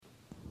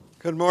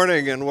Good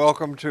morning and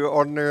welcome to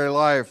Ordinary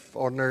Life.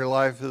 Ordinary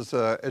Life is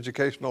an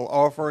educational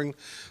offering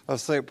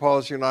of St.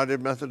 Paul's United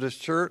Methodist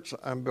Church.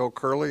 I'm Bill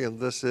Curley and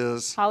this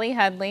is Holly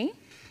Hudley.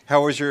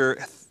 How was your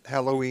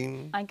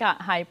Halloween? I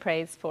got high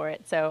praise for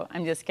it, so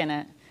I'm just going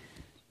to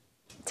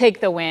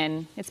take the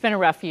win. It's been a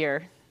rough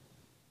year.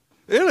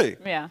 Really?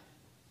 Yeah.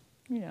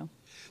 You know.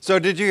 So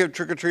did you have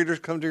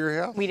trick-or-treaters come to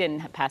your house? We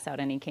didn't pass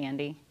out any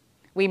candy.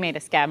 We made a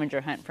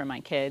scavenger hunt for my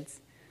kids,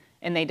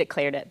 and they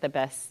declared it the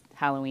best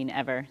Halloween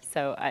ever.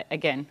 So, I'm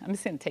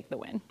just going to take the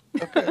win.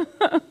 Okay.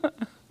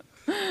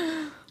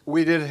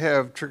 We did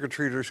have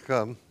trick-or-treaters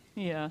come.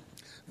 Yeah.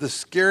 The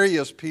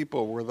scariest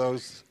people were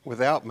those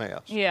without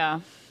masks.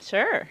 Yeah,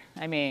 sure.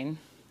 I mean,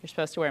 you're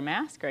supposed to wear a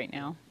mask right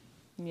now.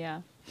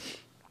 Yeah.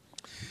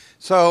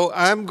 So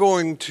I'm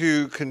going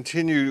to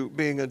continue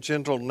being a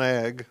gentle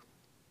nag.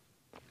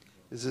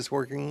 Is this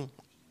working?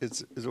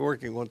 It's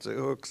working once it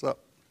hooks up.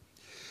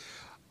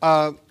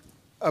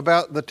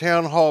 About the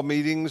town hall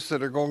meetings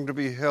that are going to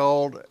be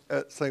held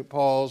at St.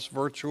 Paul's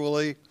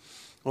virtually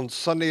on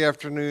Sunday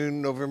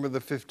afternoon, November the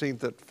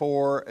 15th at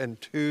 4,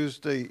 and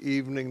Tuesday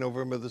evening,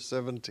 November the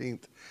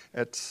 17th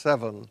at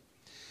 7.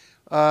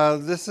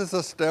 This is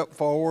a step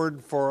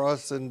forward for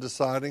us in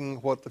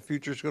deciding what the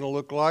future is going to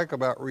look like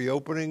about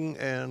reopening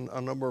and a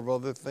number of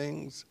other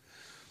things.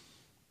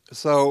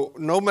 So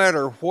no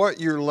matter what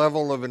your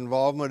level of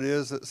involvement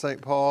is at St.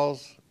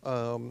 Paul's,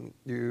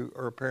 you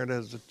are a parent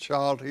as a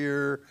child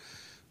here,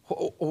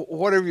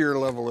 whatever your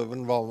level of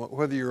involvement,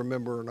 whether you're a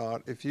member or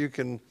not, if you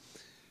can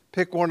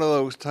pick one of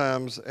those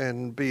times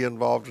and be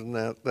involved in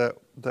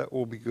that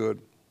will be good.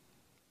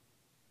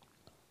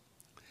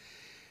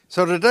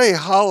 So today,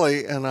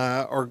 Holly and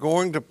I are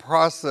going to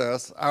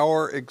process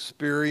our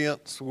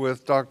experience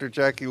with Dr.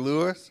 Jackie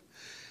Lewis,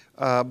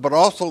 but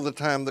also the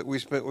time that we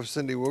spent with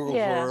Cindy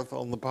Wigglesworth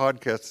on the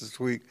podcast this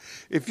week.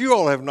 If you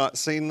all have not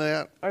seen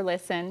that, or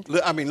listened.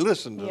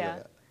 Listen to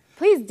that.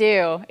 Please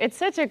do. It's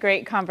such a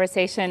great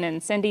conversation,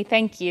 and Cindy,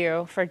 thank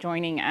you for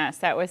joining us.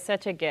 That was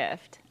such a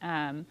gift.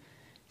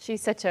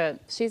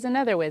 She's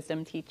another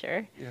wisdom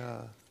teacher.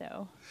 Yeah.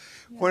 So,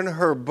 when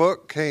her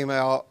book came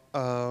out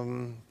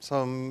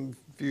some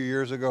few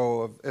years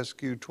ago of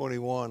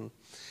SQ21,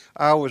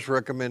 I was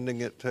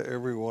recommending it to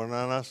everyone,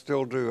 and I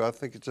still do. I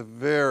think it's a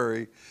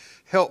very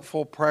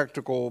helpful,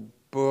 practical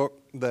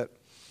book that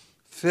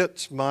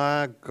fits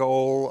my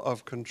goal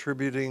of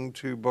contributing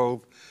to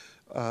both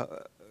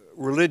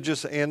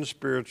religious and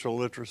spiritual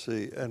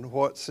literacy. And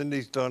what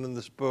Cindy's done in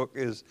this book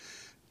is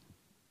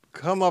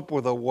come up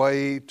with a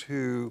way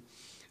to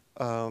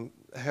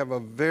have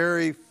a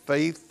very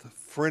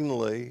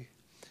faith-friendly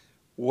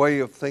way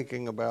of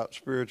thinking about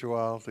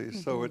spirituality. Mm-hmm.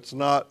 So it's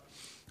not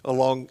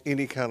along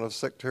any kind of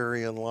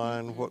sectarian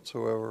line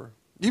whatsoever.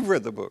 You've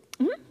read the book.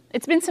 Mm-hmm.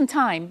 It's been some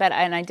time,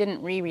 and I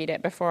didn't reread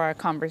it before our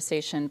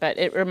conversation, but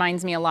it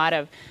reminds me a lot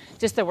of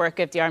just the work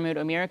of Diarmuid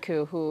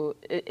O'Murchu, who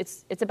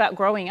it's about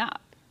growing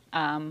up.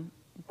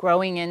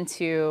 Growing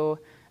into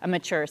a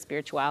mature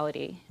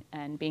spirituality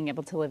and being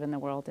able to live in the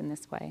world in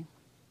this way.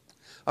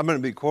 I'm going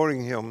to be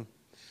quoting him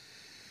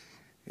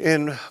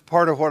in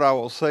part of what I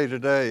will say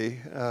today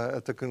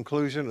at the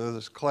conclusion of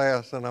this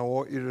class, and I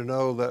want you to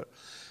know that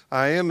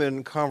I am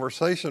in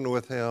conversation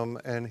with him,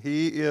 and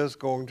he is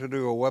going to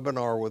do a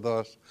webinar with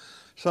us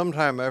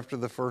sometime after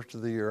the first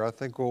of the year. I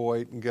think we'll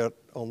wait and get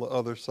on the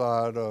other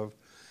side of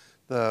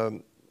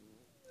the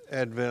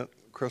Advent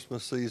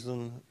Christmas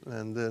season,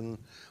 and then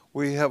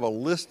we have a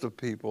list of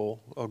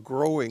people, a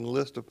growing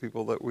list of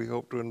people that we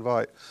hope to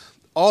invite.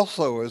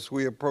 Also, as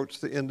we approach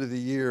the end of the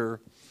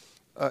year,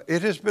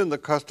 it has been the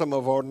custom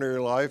of Ordinary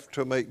Life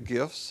to make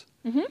gifts.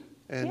 Mm-hmm.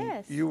 And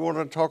yes. You want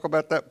to talk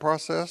about that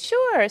process?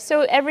 Sure.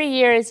 So every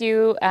year, as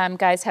you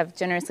guys have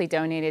generously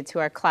donated to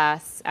our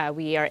class,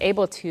 we are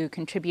able to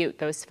contribute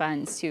those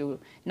funds to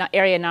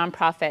area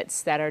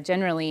nonprofits that are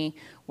generally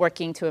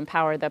working to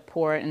empower the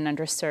poor and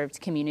underserved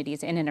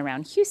communities in and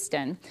around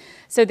Houston.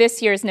 So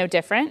this year is no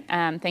different.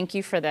 Thank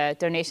you for the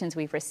donations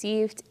we've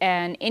received.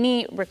 And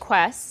any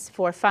requests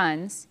for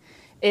funds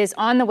is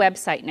on the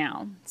website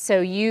now. So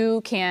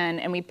you can,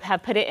 and we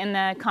have put it in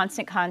the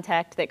constant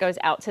contact that goes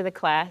out to the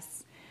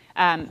class.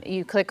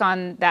 You click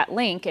on that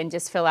link and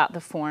just fill out the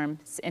form,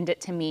 send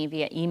it to me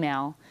via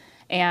email,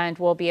 and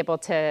we'll be able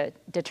to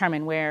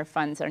determine where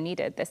funds are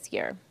needed this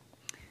year.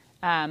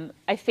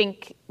 I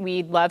think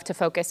we'd love to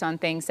focus on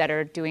things that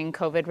are doing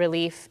COVID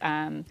relief,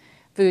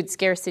 food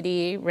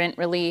scarcity, rent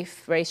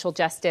relief, racial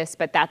justice,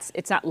 but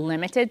it's not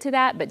limited to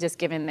that, but just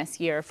given this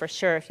year, for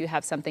sure, if you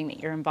have something that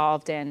you're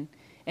involved in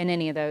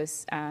any of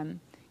those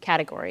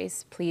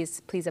categories,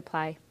 please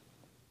apply.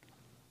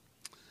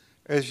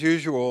 As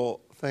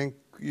usual, thank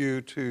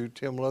you to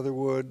Tim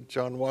Leatherwood,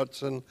 John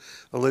Watson,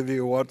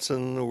 Olivia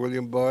Watson,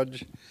 William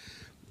Budge.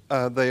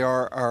 They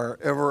are our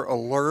ever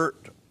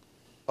alert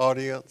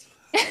audience.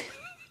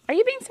 Are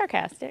you being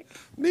sarcastic?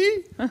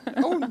 Me? I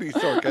wouldn't be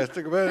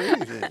sarcastic about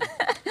anything.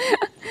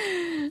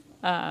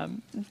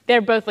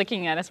 They're both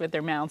looking at us with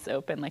their mouths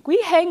open, like, we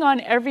hang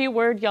on every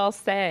word y'all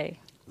say.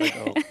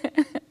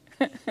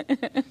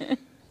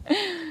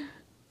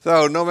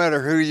 So no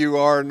matter who you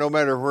are, no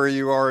matter where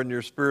you are in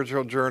your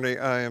spiritual journey,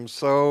 I am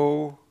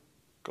so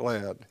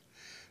glad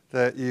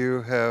that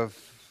you have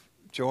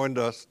joined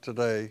us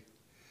today.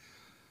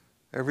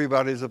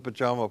 Everybody's a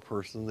pajama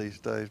person these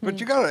days, but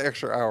you got an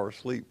extra hour of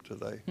sleep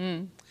today.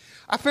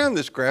 I found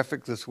this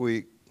graphic this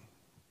week,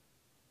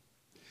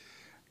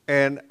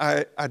 and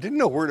I didn't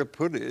know where to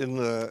put it in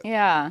the...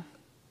 Yeah,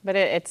 but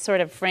it sort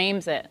of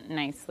frames it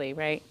nicely,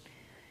 right?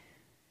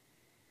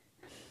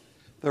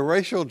 The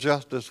Racial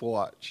Justice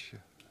Watch.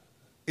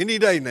 Any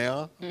day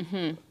now.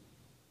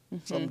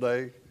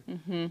 Someday.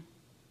 It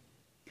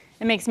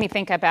makes me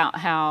think about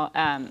how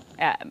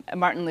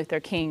Martin Luther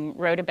King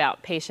wrote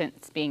about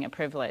patience being a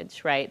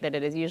privilege, right? That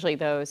it is usually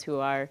those who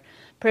are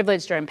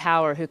privileged or in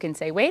power who can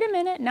say, wait a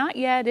minute, not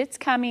yet, it's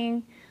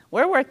coming,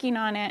 we're working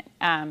on it.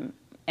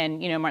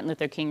 And, you know, Martin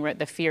Luther King wrote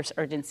the fierce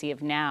urgency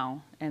of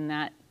now, and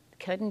that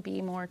couldn't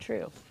be more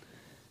true.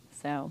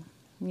 So,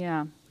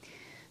 yeah.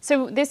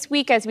 So this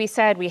week, as we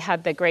said, we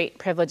had the great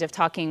privilege of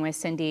talking with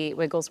Cindy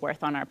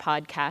Wigglesworth on our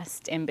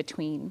podcast in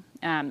between.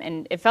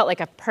 And it felt like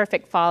a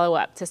perfect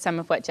follow-up to some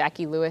of what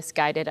Jackie Lewis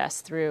guided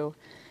us through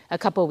a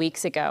couple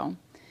weeks ago.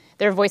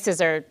 Their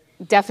voices are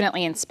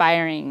definitely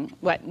inspiring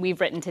what we've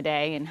written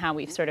today and how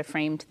we've sort of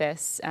framed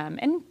this.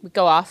 And we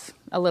go off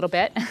a little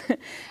bit.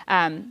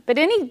 But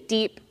any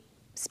deep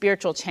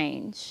spiritual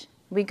change,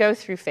 we go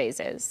through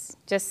phases,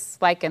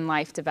 just like in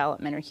life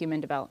development or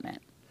human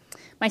development.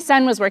 My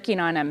son was working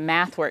on a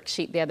math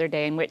worksheet the other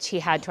day in which he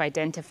had to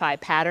identify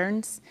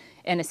patterns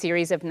in a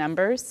series of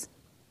numbers.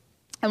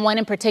 And one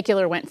in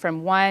particular went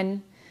from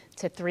 1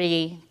 to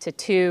 3 to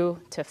 2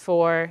 to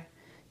 4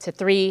 to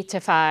 3 to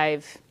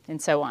 5 and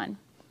so on.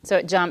 So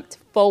it jumped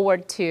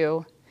forward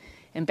 2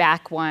 and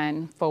back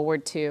 1,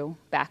 forward 2,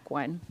 back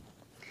 1.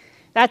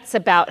 That's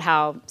about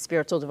how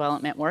spiritual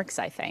development works,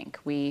 I think.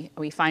 We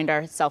find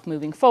ourselves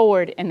moving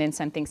forward and then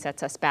something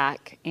sets us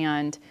back.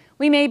 And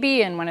we may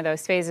be in one of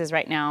those phases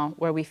right now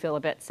where we feel a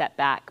bit set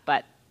back,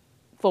 but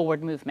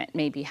forward movement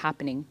may be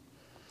happening.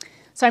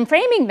 So I'm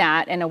framing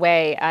that in a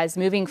way as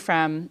moving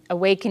from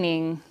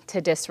awakening to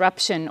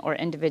disruption or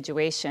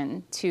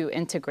individuation to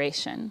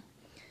integration.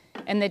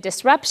 In the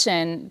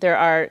disruption, there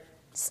are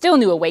still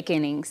new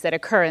awakenings that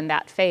occur in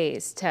that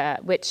phase,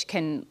 which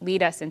can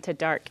lead us into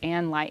dark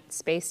and light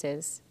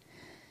spaces.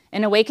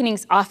 And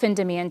awakenings often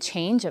demand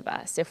change of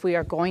us if we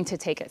are going to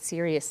take it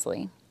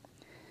seriously.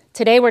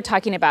 Today we're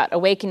talking about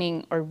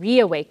awakening or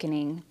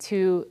reawakening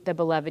to the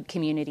beloved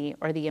community,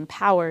 or the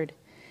empowered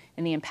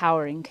and the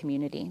empowering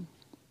community.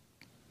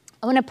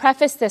 I want to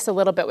preface this a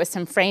little bit with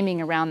some framing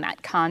around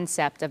that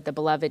concept of the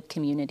beloved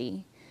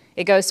community.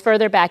 It goes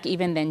further back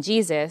even than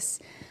Jesus,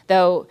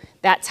 though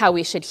that's how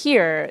we should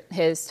hear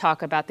his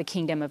talk about the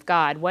kingdom of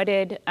God.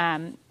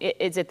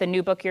 Is it the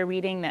new book you're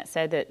reading that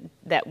said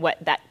that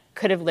what that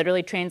could have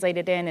literally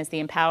translated in is the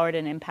empowered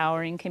and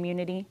empowering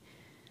community?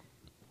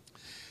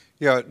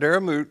 Yeah,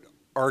 Daramoot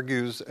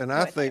argues, and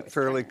I think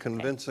fairly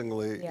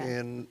convincingly,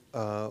 in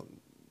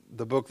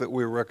the book that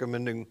we're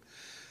recommending,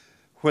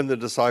 When the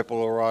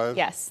Disciple Arrives.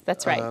 Yes,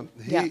 that's right.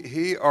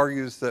 He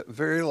argues that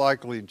very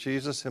likely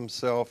Jesus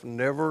himself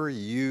never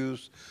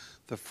used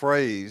the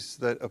phrase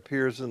that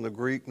appears in the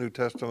Greek New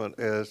Testament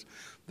as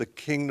the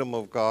kingdom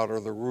of God or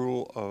the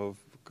rule of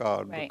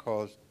God,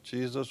 because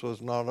Jesus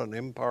was not an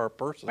empire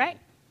person. Right.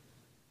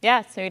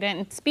 Yeah, so he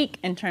didn't speak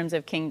in terms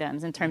of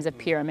kingdoms, in terms of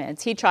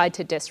pyramids. He tried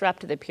to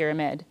disrupt the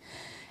pyramid,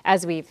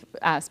 as we've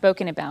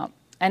spoken about.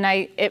 And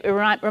it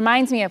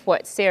reminds me of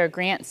what Sarah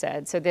Grant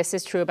said. So this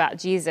is true about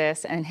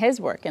Jesus and his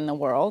work in the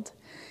world,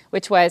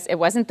 which was, it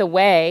wasn't the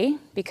way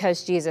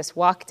because Jesus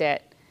walked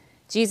it.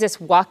 Jesus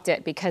walked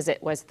it because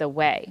it was the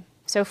way.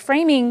 So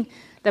framing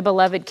the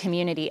beloved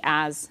community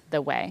as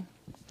the way.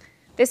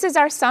 This is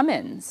our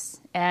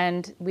summons,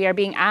 and we are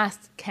being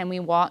asked, can we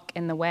walk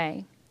in the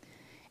way?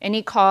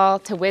 Any call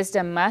to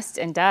wisdom must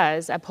and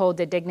does uphold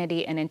the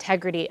dignity and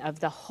integrity of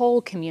the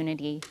whole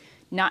community,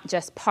 not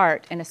just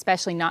part, and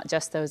especially not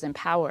just those in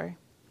power.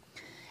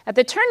 At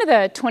the turn of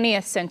the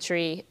 20th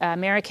century,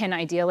 American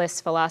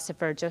idealist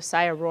philosopher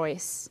Josiah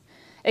Royce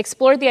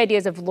explored the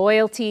ideas of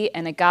loyalty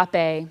and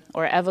agape,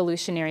 or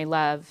evolutionary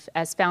love,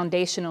 as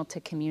foundational to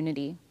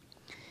community.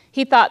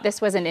 He thought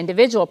this was an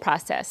individual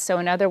process. So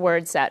in other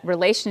words, that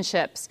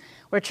relationships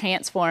were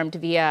transformed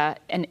via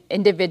an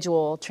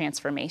individual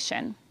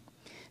transformation.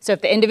 So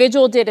if the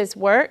individual did his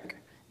work,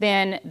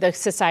 then the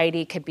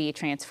society could be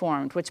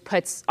transformed, which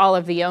puts all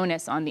of the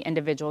onus on the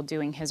individual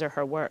doing his or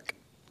her work.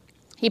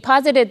 He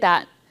posited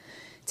that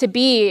to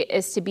be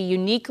is to be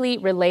uniquely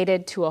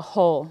related to a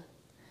whole.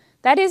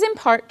 That is in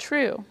part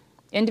true.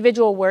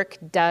 Individual work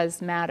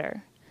does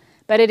matter,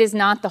 but it is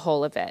not the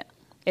whole of it.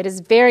 It is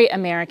very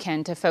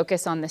American to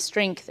focus on the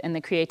strength and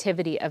the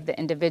creativity of the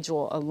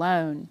individual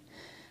alone.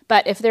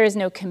 But if there is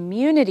no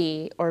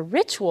community or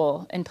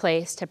ritual in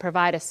place to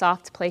provide a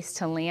soft place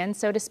to land,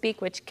 so to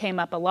speak, which came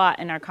up a lot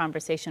in our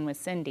conversation with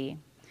Cindy,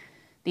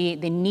 the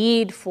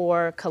need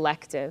for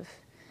collective,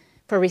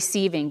 for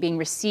receiving, being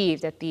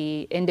received at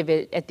the end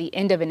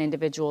of an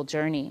individual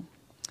journey.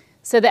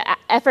 So the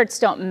efforts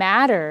don't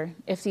matter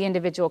if the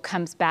individual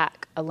comes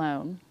back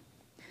alone.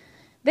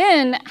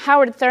 Then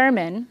Howard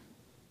Thurman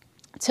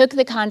took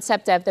the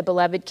concept of the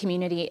beloved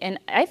community and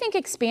I think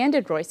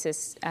expanded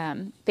Royce's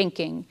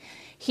thinking.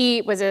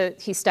 He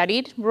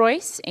studied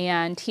Royce,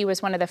 and he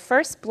was one of the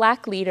first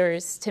Black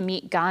leaders to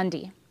meet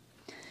Gandhi.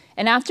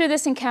 And after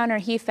this encounter,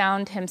 he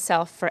found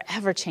himself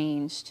forever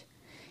changed.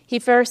 He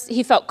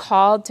felt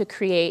called to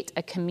create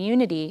a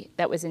community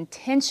that was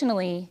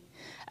intentionally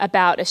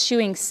about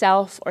eschewing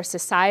self or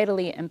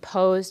societally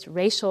imposed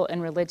racial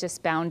and religious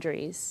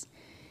boundaries.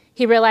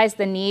 He realized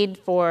the need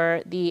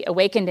for the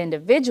awakened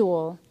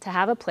individual to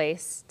have a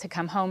place to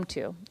come home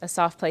to, a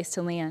soft place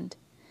to land.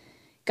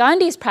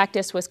 Gandhi's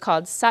practice was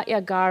called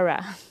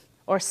Satyagraha,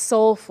 or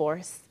soul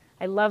force.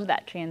 I love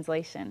that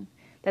translation,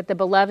 that the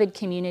beloved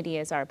community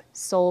is our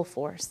soul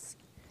force.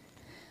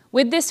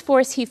 With this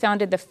force, he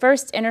founded the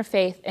first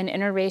interfaith and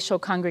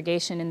interracial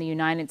congregation in the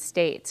United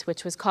States,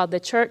 which was called the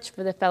Church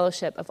for the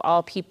Fellowship of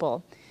All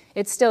People.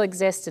 It still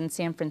exists in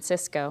San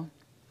Francisco.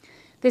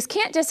 This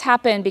can't just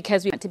happen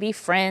because we want to be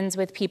friends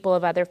with people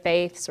of other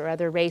faiths or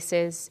other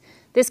races.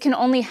 This can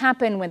only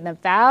happen when the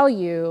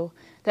value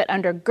that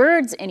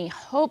undergirds any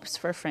hopes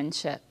for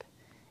friendship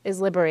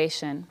is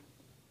liberation.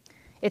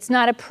 It's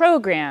not a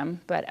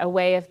program, but a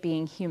way of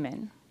being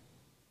human.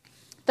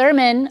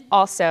 Thurman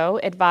also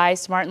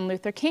advised Martin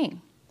Luther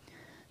King,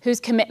 whose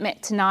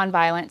commitment to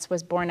nonviolence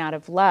was born out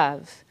of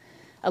love,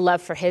 a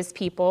love for his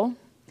people,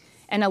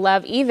 and a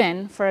love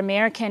even for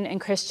American and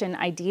Christian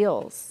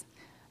ideals,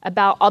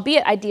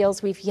 albeit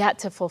ideals we've yet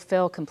to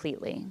fulfill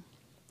completely.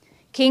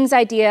 King's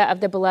idea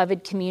of the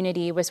beloved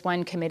community was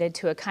one committed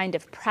to a kind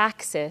of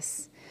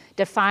praxis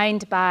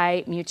defined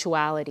by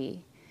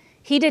mutuality.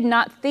 He did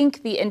not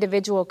think the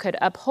individual could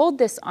uphold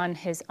this on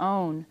his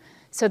own,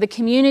 so the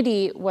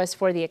community was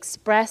for the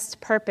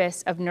expressed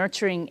purpose of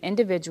nurturing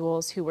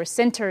individuals who were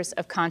centers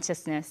of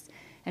consciousness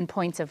and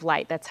points of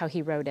light. That's how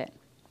he wrote it.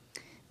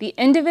 The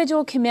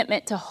individual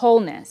commitment to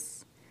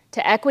wholeness,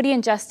 to equity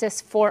and justice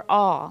for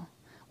all,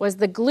 was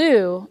the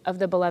glue of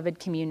the beloved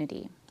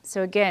community.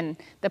 So again,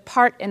 the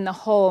part and the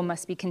whole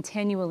must be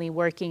continually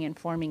working and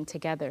forming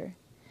together.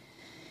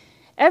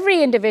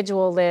 Every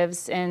individual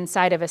lives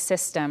inside of a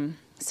system,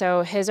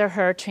 so his or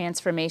her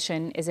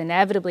transformation is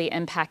inevitably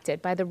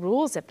impacted by the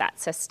rules of that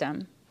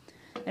system.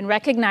 And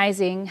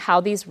recognizing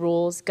how these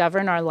rules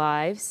govern our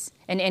lives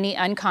and any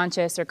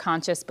unconscious or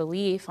conscious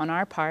belief on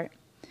our part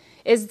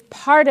is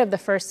part of the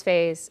first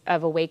phase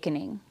of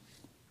awakening.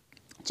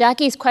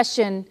 Jackie's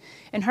question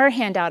in her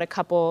handout a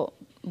couple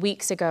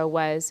weeks ago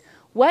was,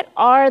 what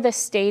are the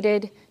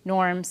stated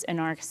norms in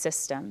our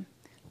system?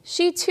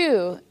 She,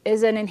 too,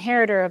 is an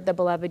inheritor of the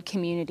beloved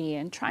community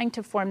and trying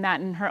to form that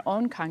in her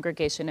own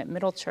congregation at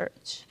Middle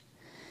Church.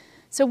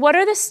 So what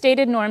are the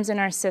stated norms in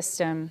our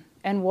system,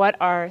 and what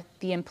are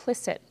the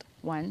implicit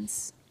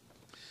ones?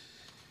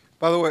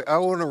 By the way, I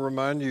want to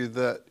remind you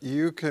that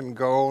you can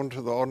go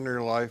onto the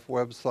Ordinary Life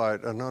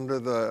website, and under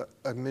the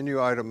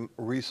menu item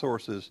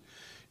resources,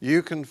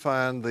 you can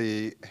find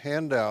the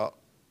handout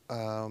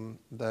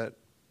that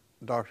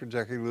Dr.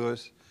 Jackie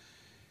Lewis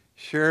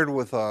shared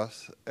with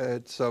us.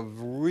 It's a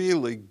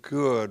really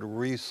good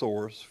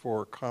resource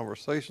for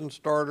conversation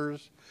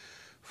starters,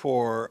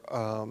 for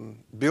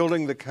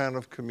building the kind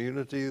of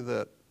community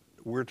that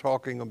we're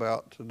talking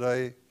about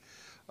today.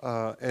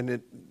 I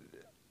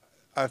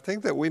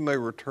think that we may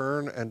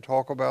return and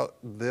talk about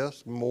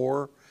this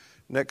more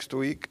next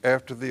week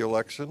after the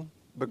election,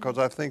 because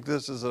I think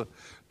this is a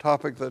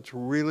topic that's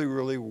really,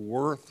 really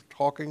worth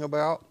talking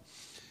about.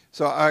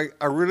 So I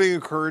really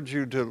encourage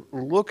you to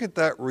look at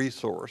that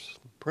resource,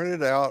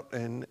 print it out,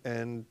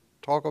 and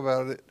talk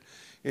about it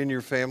in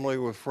your family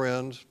with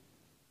friends.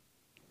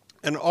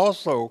 And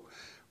also,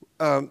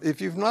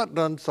 if you've not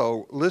done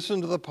so,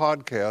 listen to the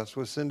podcast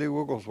with Cindy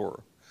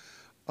Wigglesworth.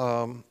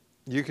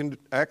 You can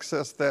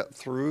access that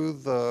through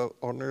the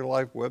Ordinary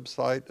Life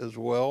website as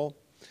well.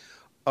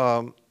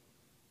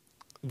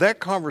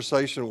 That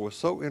conversation was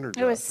so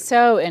energizing. It was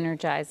so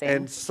energizing.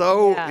 And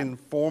so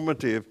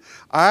informative.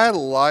 I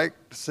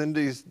liked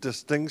Cindy's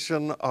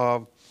distinction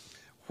of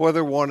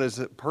whether one is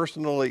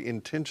personally,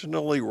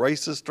 intentionally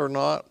racist or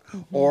not,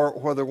 or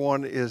whether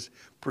one is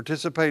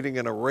participating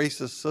in a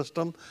racist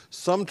system,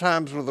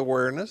 sometimes with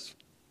awareness,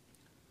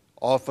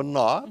 often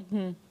not.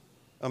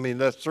 I mean,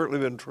 that's certainly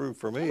been true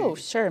for me. Oh,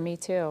 sure, me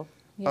too.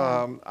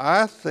 Yeah.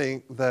 I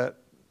think that,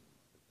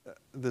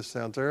 this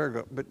sounds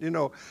arrogant, but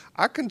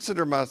I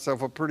consider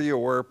myself a pretty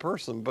aware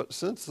person, but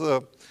since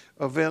the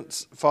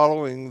events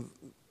following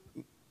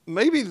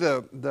maybe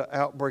the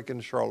outbreak in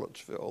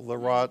Charlottesville, the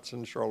riots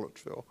in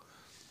Charlottesville,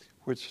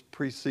 which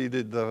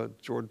preceded the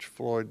George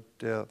Floyd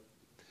death,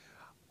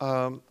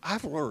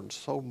 I've learned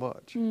so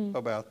much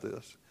about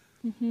this,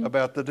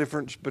 about the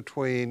difference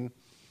between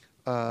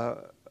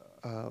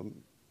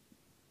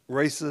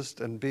racist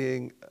and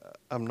being,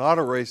 I'm not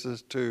a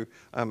racist, to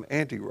I'm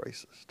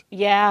anti-racist.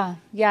 Yeah,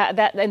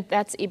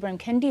 that's Ibram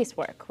Kendi's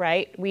work,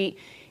 right?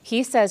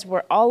 He says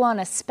we're all on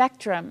a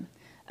spectrum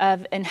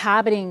of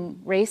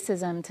inhabiting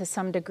racism to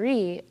some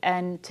degree,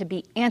 and to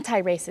be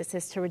anti-racist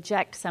is to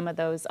reject some of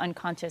those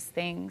unconscious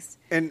things.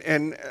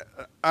 And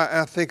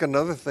I think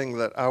another thing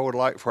that I would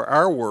like for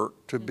our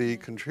work to be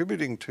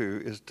contributing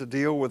to is to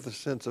deal with the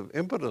sense of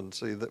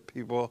impotency that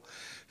people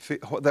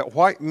feel,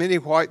 that many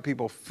white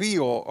people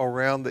feel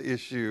around the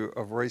issue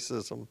of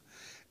racism,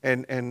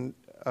 and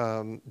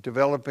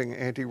developing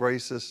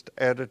anti-racist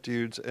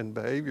attitudes and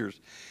behaviors.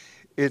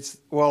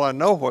 It's, well, I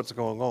know what's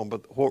going on,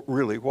 but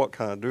what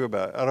can I do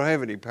about it? I don't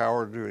have any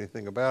power to do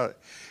anything about it.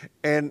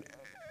 And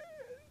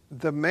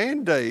the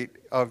mandate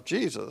of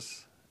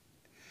Jesus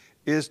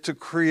is to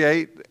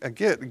create,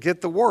 again,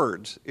 get the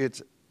words.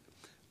 It's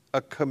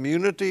a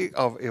community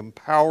of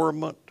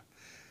empowerment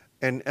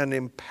and an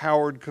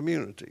empowered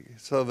community.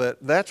 So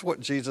that's what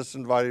Jesus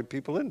invited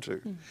people into.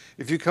 Mm.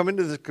 If you come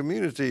into this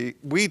community,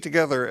 we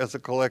together as a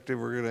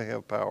collective are going to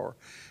have power.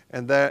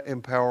 And that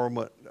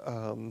empowerment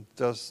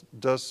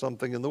does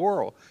something in the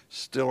world.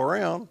 Still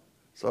around.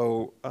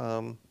 So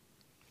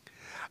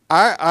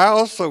I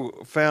also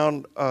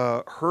found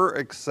her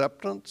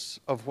acceptance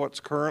of what's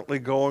currently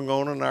going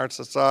on in our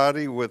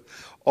society with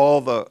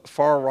all the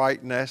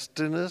far-right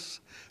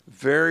nastiness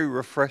very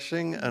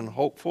refreshing and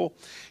hopeful.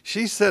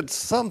 She said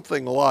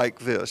something like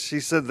this. She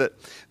said that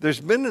there's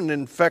been an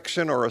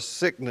infection or a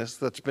sickness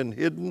that's been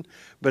hidden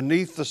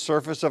beneath the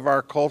surface of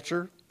our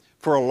culture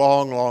for a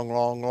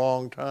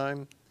long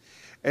time.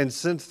 And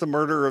since the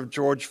murder of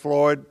George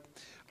Floyd,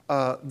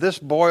 this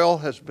boil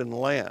has been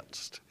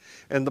lanced.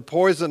 And the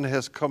poison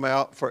has come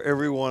out for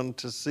everyone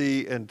to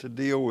see and to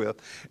deal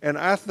with. And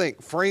I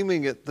think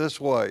framing it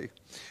this way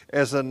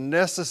as a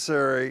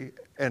necessary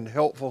and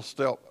helpful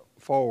step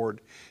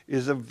forward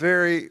is a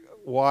very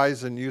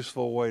wise and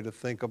useful way to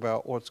think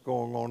about what's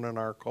going on in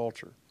our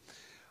culture.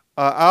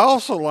 I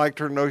also liked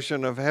her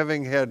notion of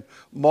having had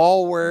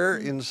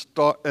malware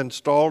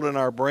installed in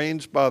our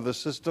brains by the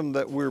system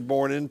that we're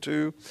born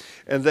into,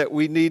 and that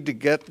we need to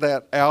get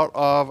that out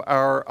of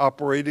our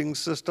operating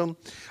system.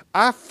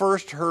 I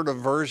first heard a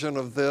version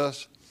of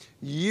this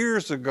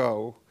years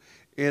ago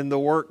in the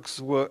works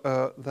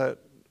that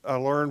I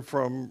learned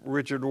from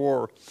Richard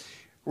Rohr.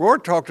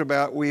 Rohr talked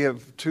about we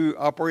have two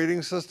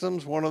operating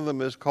systems. One of them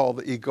is called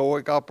the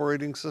egoic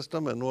operating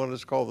system, and one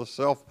is called the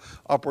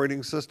self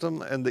operating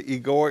system. And the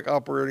egoic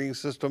operating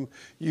system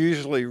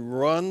usually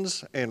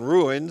runs and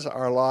ruins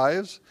our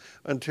lives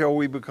until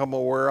we become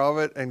aware of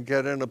it and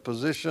get in a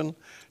position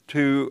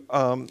to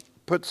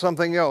put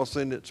something else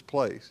in its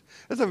place.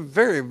 It's a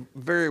very,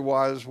 very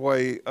wise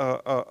way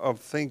of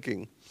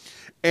thinking.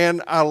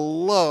 And I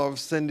love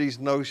Cindy's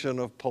notion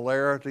of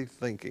polarity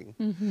thinking.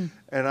 Mm-hmm.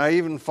 And I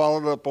even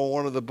followed up on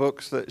one of the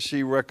books that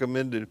she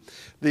recommended.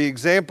 The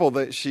example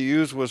that she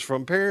used was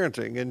from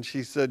parenting. And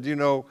she said,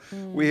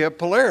 we have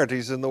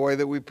polarities in the way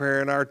that we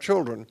parent our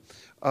children,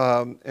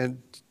 and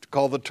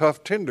called the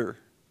tough, tender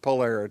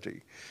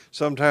polarity.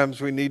 Sometimes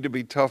we need to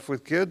be tough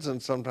with kids,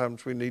 and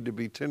sometimes we need to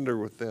be tender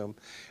with them.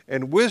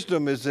 And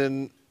wisdom is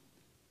in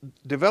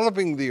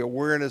developing the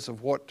awareness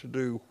of what to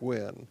do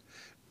when.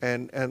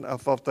 And I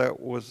thought that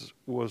was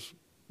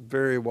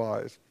very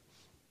wise.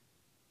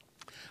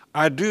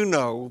 I do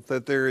know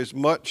that there is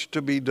much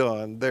to be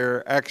done. There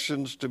are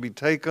actions to be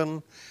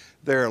taken.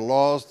 There are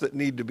laws that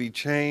need to be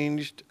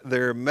changed.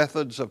 There are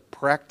methods of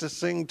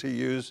practicing, to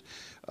use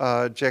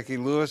Jackie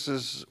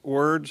Lewis's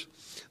words,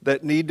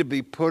 that need to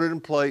be put in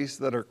place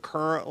that are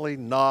currently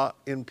not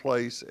in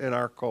place in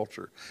our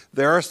culture.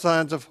 There are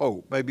signs of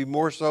hope, maybe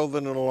more so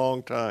than in a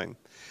long time.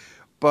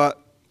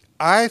 But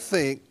I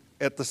think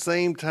at the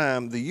same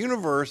time, the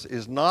universe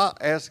is not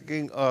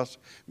asking us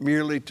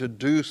merely to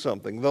do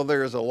something, though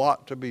there is a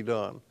lot to be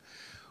done.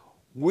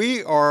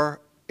 We are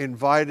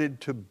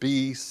invited to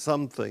be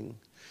something,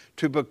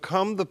 to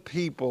become the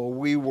people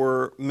we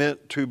were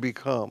meant to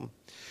become.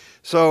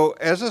 So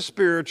as a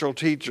spiritual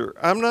teacher,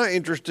 I'm not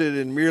interested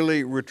in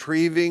merely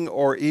retrieving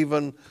or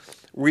even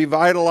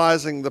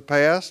revitalizing the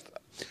past.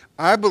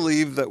 I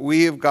believe that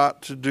we have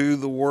got to do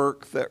the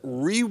work that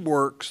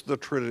reworks the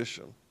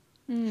tradition.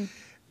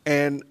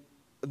 And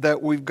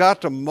that we've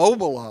got to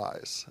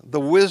mobilize the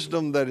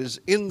wisdom that is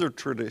in the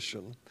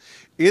tradition,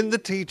 in the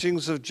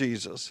teachings of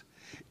Jesus,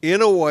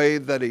 in a way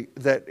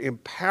that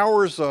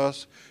empowers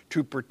us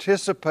to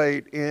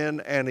participate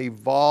in an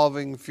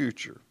evolving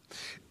future.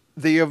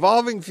 The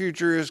evolving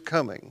future is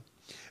coming.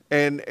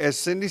 And as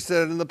Cindy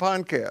said in the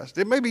podcast,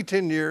 it may be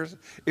 10 years,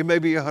 it may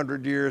be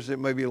 100 years, it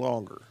may be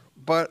longer.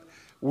 But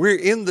we're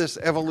in this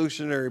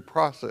evolutionary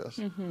process.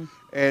 Mm-hmm.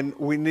 And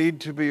we need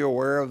to be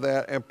aware of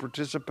that and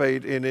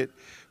participate in it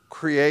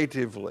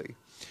creatively.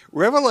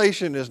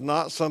 Revelation is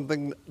not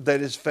something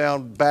that is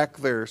found back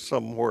there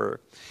somewhere.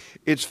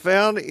 It's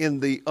found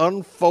in the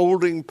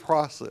unfolding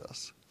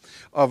process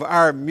of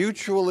our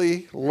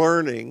mutually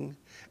learning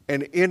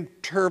and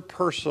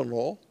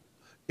interpersonal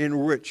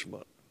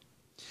enrichment.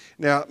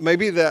 Now,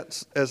 maybe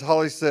that's, as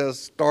Holly says,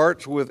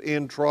 starts with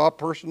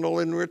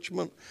intrapersonal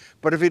enrichment,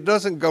 but if it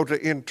doesn't go to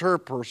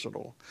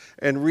interpersonal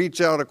and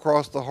reach out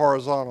across the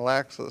horizontal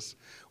axis,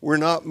 we're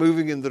not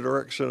moving in the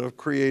direction of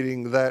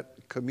creating that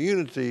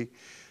community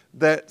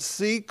that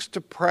seeks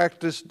to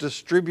practice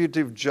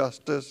distributive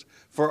justice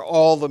for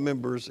all the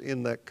members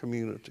in that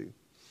community.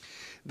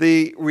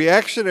 The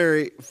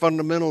reactionary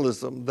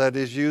fundamentalism that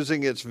is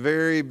using its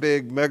very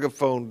big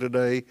megaphone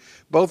today,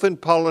 both in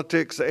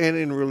politics and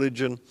in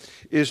religion,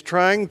 is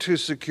trying to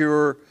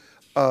secure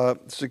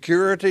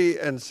security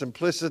and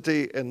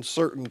simplicity and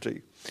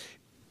certainty.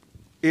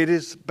 It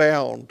is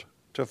bound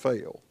to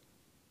fail.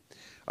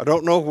 I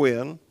don't know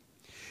when.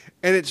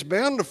 And it's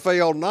bound to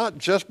fail not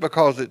just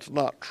because it's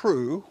not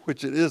true,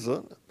 which it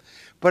isn't,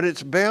 but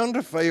it's bound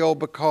to fail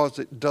because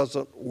it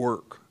doesn't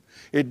work.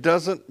 It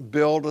doesn't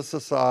build a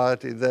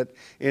society that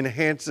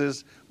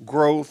enhances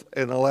growth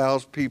and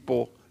allows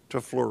people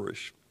to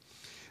flourish.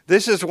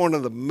 This is one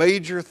of the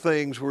major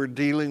things we're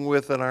dealing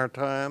with in our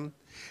time.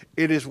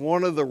 It is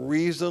one of the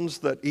reasons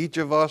that each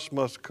of us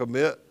must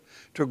commit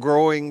to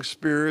growing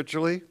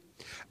spiritually.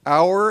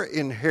 Our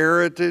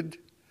inherited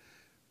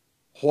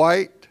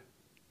white,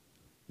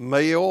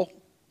 male,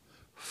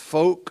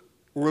 folk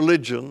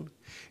religion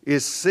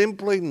is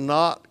simply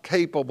not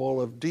capable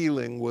of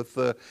dealing with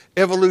the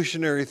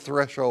evolutionary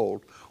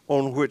threshold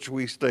on which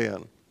we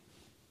stand.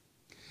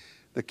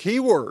 The key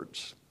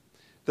words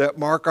that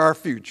mark our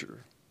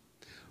future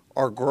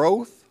are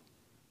growth,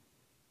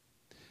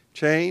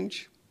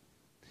 change,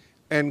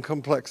 and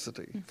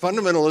complexity.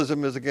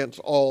 Fundamentalism is against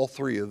all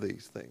three of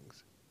these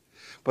things.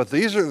 But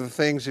these are the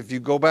things, if you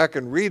go back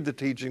and read the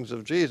teachings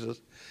of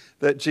Jesus,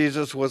 that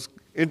Jesus was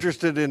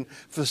interested in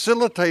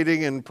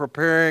facilitating and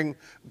preparing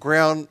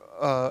ground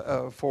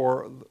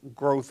for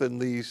growth in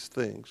these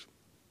things.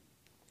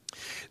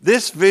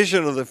 This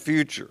vision of the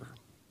future,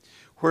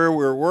 where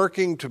we're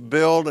working to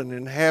build and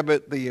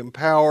inhabit the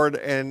empowered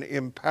and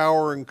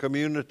empowering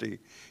community,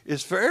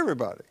 is for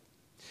everybody.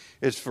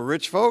 It's for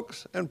rich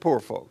folks and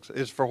poor folks.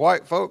 It's for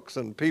white folks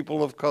and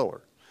people of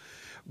color.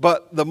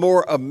 But the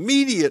more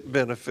immediate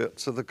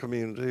benefits of the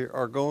community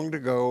are going to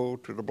go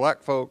to the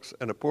black folks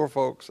and the poor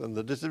folks and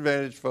the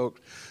disadvantaged folks,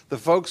 the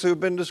folks who have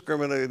been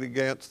discriminated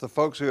against, the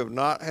folks who have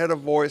not had a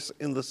voice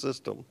in the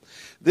system.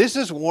 This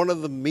is one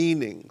of the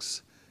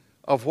meanings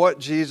of what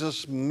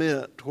Jesus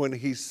meant when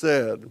he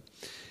said,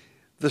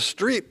 the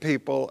street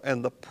people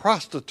and the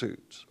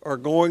prostitutes are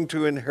going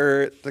to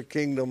inherit the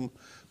kingdom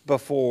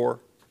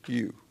before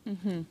you.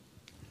 Mm-hmm.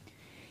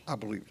 I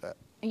believe that.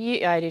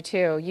 I do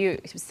too. You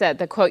said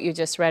the quote you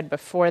just read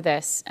before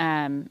this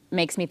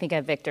makes me think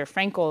of Viktor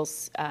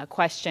Frankl's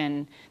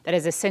question that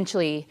is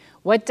essentially,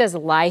 what does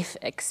life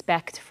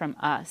expect from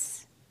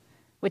us?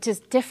 Which is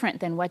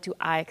different than what do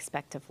I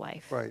expect of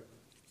life? Right.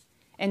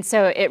 And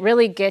so it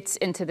really gets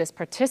into this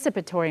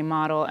participatory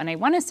model. And I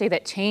want to say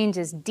that change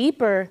is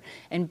deeper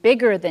and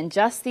bigger than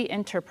just the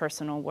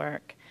interpersonal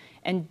work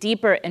and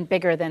deeper and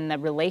bigger than the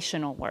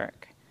relational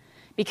work.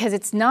 Because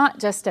it's not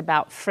just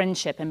about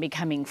friendship and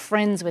becoming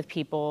friends with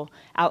people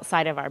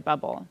outside of our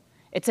bubble.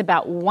 It's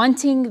about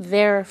wanting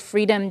their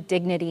freedom,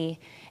 dignity,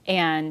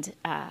 and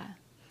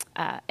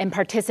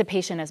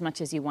participation as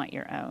much as you want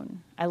your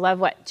own. I love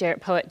what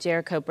poet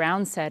Jericho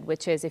Brown said,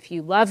 which is, if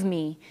you love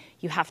me,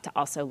 you have to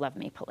also love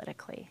me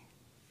politically.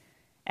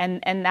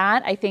 And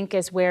that, I think,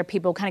 is where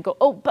people kind of go,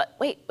 oh, but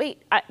wait,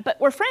 but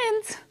we're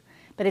friends.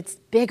 But it's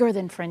bigger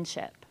than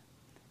friendship.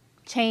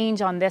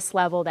 Change on this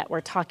level that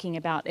we're talking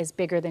about is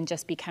bigger than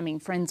just becoming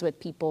friends with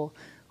people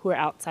who are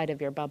outside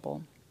of your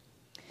bubble.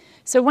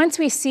 So once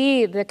we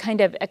see the kind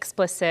of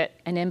explicit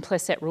and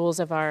implicit rules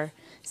of our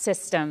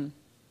system,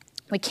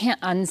 we can't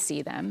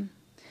unsee them.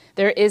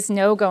 There is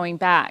no going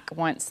back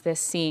once this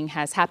seeing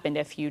has happened.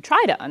 If you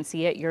try to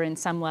unsee it, you're in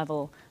some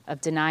level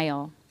of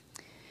denial.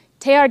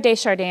 Teilhard de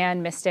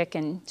Chardin, mystic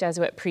and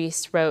Jesuit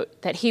priest,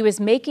 wrote that he was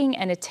making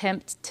an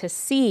attempt to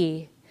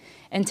see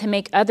and to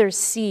make others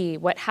see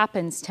what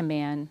happens to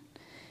man.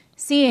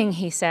 Seeing,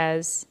 he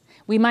says,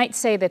 we might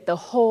say that the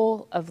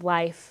whole of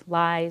life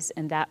lies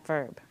in that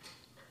verb.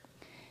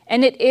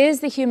 And it is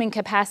the human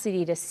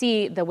capacity to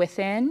see the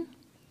within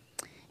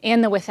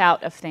and the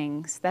without of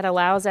things that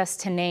allows us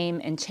to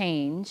name and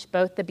change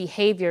both the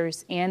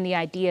behaviors and the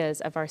ideas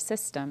of our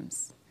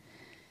systems.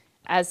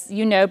 As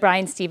you know,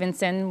 Brian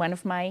Stevenson, one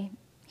of my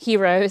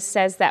heroes,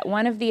 says that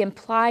one of the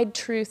implied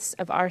truths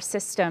of our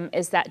system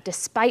is that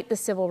despite the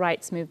civil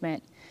rights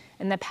movement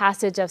and the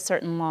passage of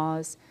certain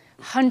laws,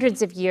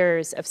 hundreds of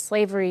years of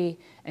slavery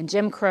and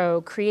Jim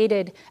Crow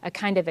created a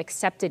kind of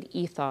accepted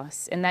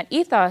ethos. And that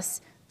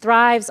ethos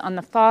thrives on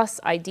the false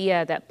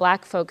idea that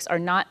black folks are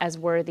not as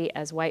worthy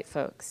as white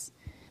folks.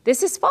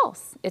 This is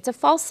false. It's a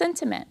false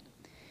sentiment.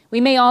 We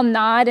may all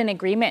nod in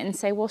agreement and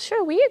say, well,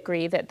 sure, we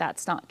agree that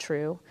that's not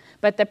true.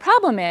 But the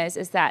problem is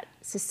that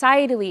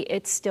societally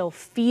it still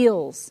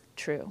feels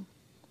true.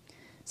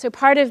 So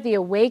part of the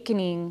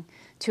awakening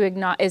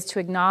is to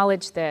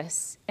acknowledge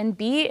this and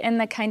be in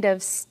the kind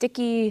of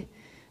sticky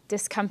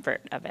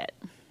discomfort of it.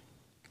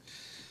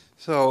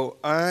 So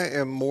I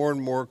am more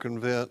and more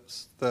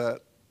convinced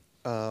that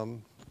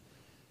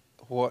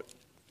what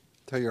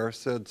Teilhard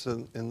said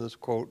in this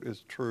quote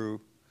is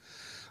true.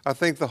 I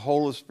think the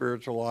whole of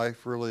spiritual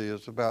life really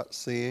is about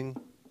seeing.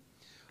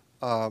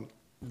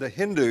 The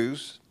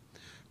Hindus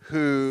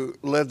who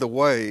led the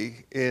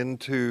way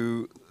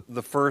into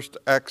the first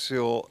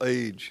axial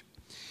age,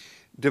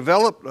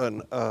 developed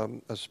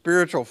a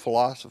spiritual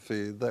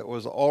philosophy that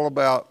was all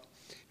about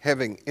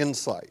having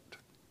insight.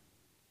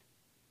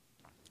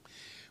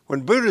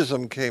 When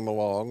Buddhism came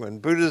along,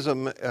 and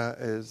Buddhism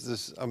is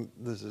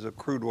this is a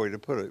crude way to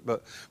put it,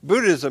 but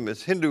Buddhism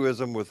is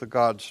Hinduism with the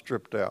gods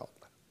stripped out.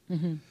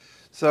 Mm-hmm.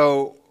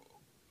 So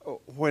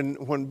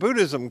when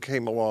Buddhism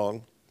came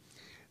along,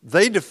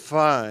 they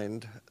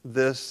defined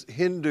this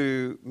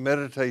Hindu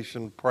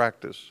meditation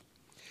practice.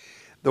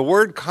 The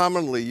word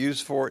commonly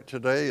used for it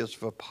today is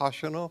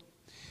vipassana.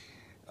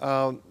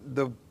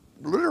 The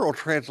literal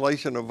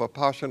translation of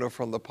vipassana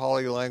from the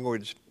Pali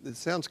language, it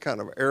sounds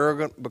kind of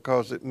arrogant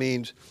because it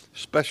means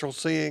special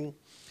seeing,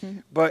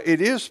 but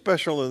it is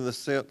special in the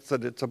sense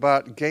that it's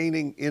about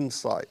gaining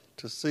insight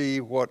to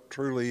see what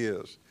truly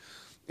is.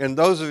 And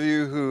those of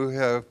you who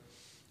have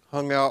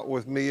hung out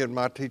with me and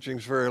my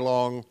teachings very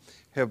long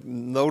have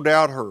no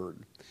doubt heard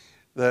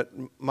that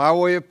my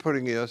way of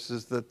putting this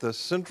is that the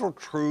central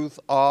truth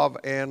of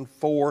and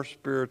for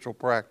spiritual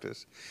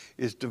practice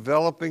is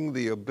developing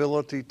the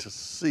ability to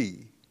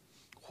see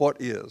what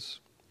is.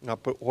 I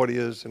put what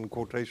is in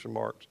quotation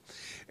marks.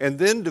 And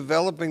then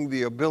developing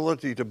the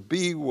ability to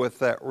be with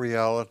that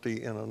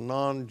reality in a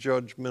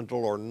non-judgmental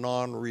or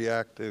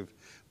non-reactive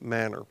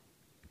manner.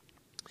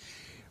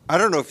 I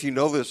don't know if you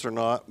know this or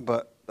not,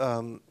 but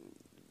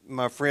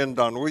my friend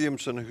Don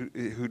Williamson,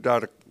 who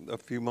died a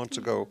few months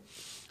ago,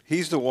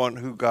 he's the one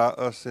who got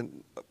us,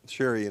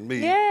 Sherry and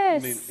me,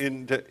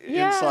 into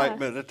insight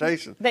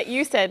meditation. That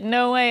you said,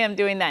 no way I'm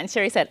doing that. And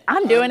Sherry said,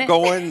 I'm doing it.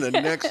 Going the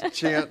next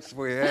chance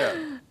we have.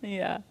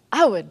 Yeah.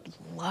 I would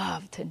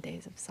love 10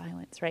 days of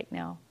silence right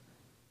now.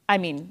 I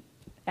mean,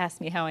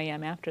 ask me how I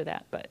am after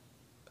that, but.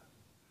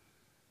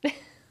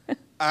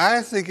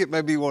 I think it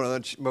may be one of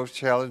the most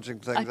challenging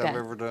things I've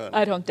ever done.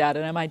 I don't doubt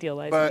it. I'm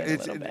idealizing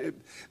it a little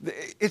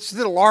bit. It's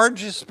the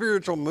largest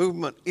spiritual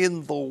movement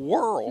in the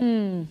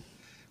world.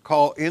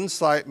 Called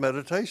Insight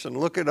Meditation.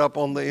 Look it up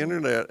on the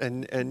internet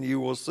and you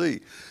will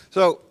see.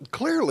 So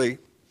clearly,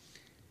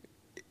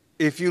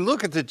 if you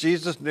look at the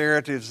Jesus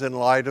narratives in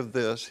light of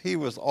this, he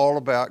was all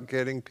about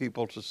getting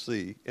people to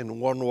see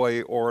in one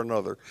way or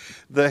another.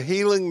 The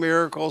healing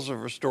miracles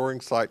of restoring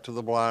sight to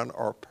the blind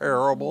are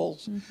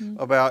parables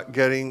about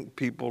getting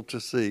people to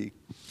see.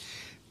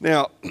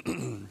 Now,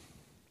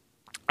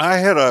 I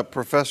had a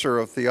professor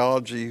of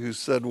theology who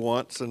said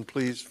once, and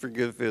please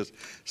forgive his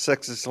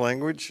sexist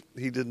language,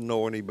 he didn't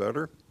know any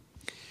better.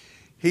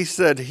 He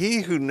said,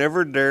 "He who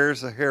never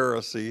dares a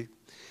heresy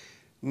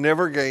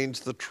never gains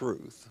the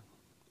truth."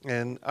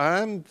 And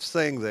I'm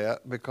saying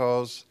that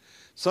because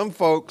some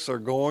folks are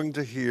going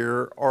to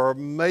hear or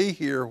may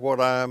hear what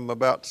I'm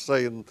about to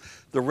say, and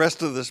the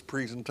rest of this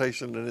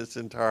presentation in its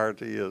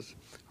entirety is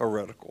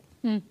heretical.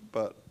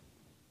 But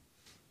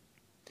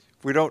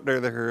if we don't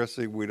dare the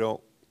heresy, we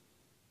don't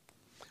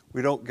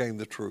gain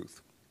the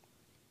truth.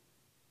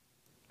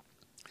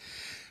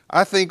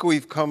 I think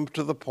we've come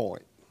to the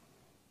point,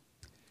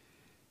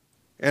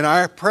 and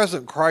our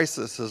present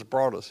crisis has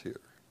brought us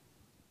here,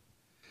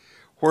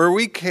 where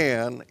we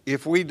can,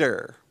 if we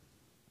dare,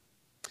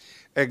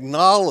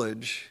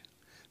 acknowledge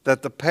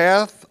that the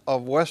path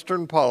of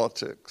Western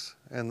politics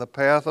and the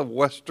path of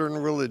Western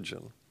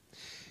religion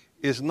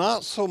is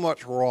not so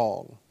much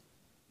wrong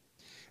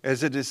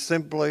as it is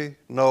simply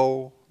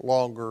no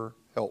longer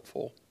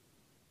helpful.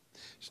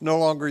 It's no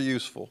longer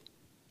useful.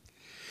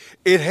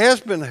 It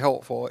has been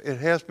helpful, it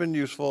has been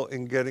useful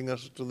in getting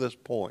us to this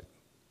point.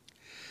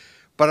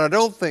 But I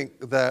don't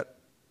think that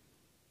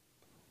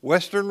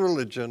Western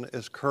religion,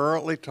 as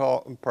currently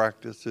taught and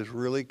practiced, is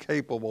really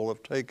capable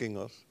of taking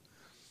us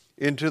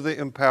into the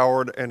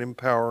empowered and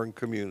empowering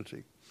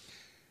community.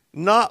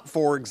 Not,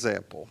 for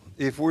example,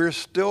 if we're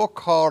still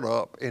caught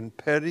up in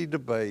petty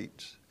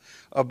debates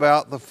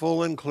about the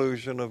full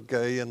inclusion of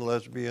gay and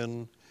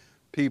lesbian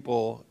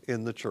people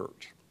in the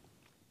church.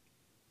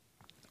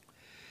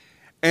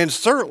 And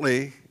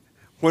certainly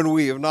when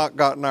we have not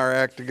gotten our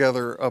act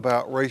together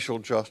about racial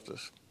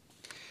justice.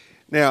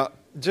 Now,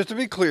 just to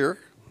be clear,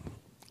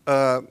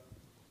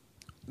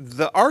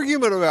 the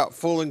argument about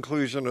full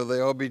inclusion of the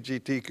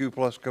LGBTQ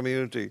plus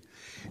community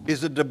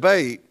is a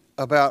debate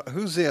about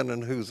who's in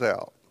and who's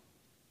out.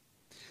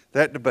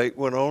 That debate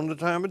went on in the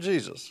time of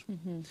Jesus.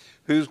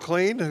 Who's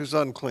clean, who's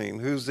unclean,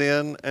 who's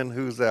in and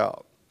who's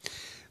out.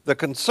 The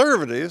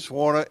conservatives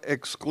want to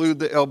exclude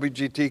the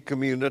LGBT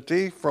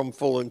community from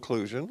full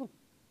inclusion.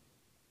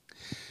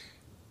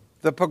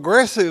 The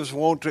progressives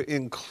want to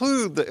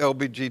include the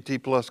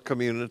LGBT plus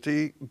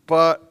community,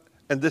 but,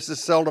 and this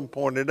is seldom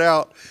pointed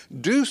out,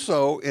 do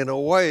so in a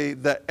way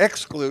that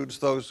excludes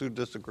those who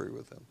disagree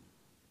with them.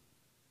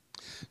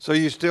 So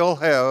you still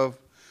have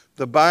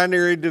the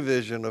binary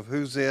division of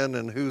who's in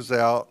and who's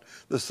out,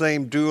 the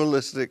same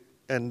dualistic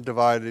and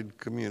divided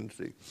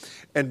community.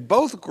 And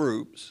both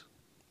groups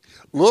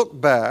look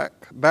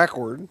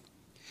backward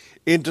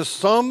into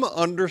some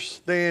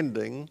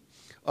understanding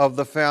of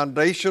the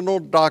foundational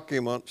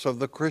documents of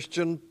the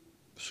Christian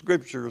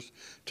scriptures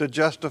to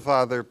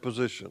justify their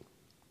position.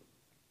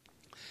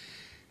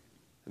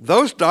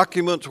 Those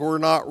documents were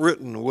not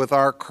written with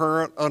our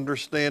current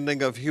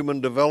understanding of human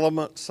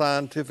development,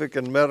 scientific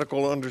and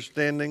medical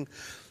understanding,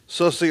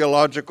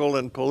 sociological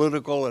and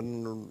political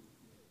and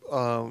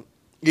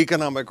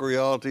economic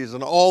realities,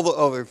 and all the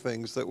other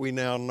things that we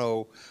now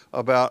know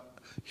about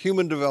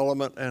human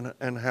development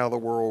and how the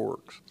world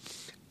works.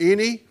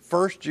 Any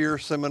first-year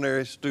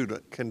seminary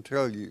student can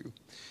tell you,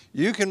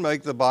 you can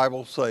make the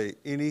Bible say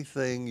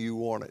anything you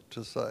want it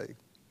to say.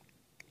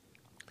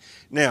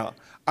 Now,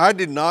 I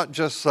did not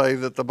just say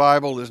that the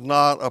Bible is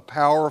not a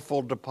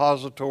powerful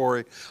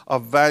depository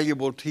of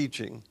valuable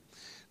teaching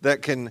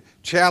that can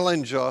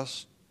challenge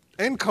us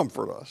and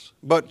comfort us,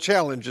 but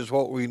challenge is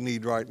what we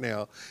need right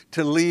now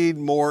to lead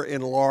more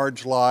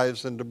enlarged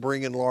lives and to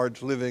bring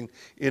enlarged living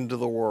into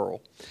the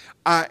world.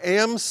 I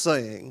am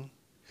saying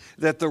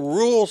that the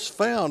rules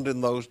found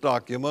in those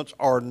documents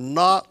are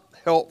not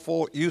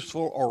helpful,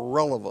 useful, or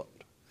relevant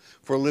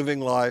for living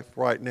life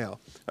right now.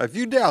 Now, if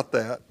you doubt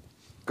that,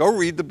 go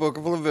read the book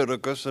of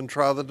Leviticus and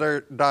try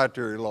the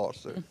dietary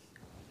laws there.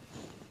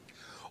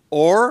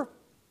 Or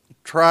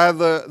try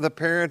the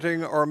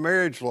parenting or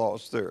marriage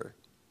laws there.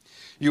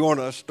 You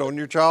want to stone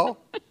your child?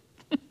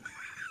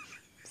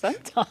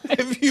 Sometimes.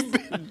 Have you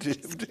been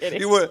tempted?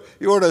 You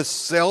want to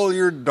sell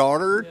your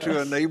daughter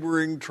to a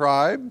neighboring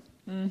tribe?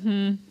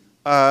 Mm-hmm.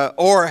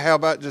 Or how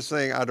about just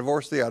saying, I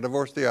divorce thee, I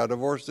divorce thee, I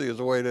divorce thee as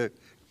a way to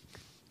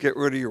get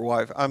rid of your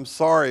wife? I'm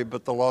sorry,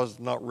 but the law is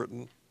not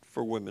written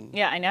for women.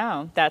 Yeah, I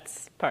know.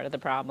 That's part of the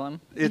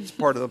problem. It's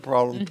part of the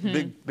problem,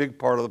 big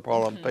part of the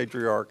problem,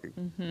 patriarchy.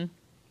 Mm-hmm.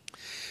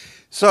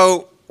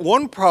 So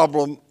one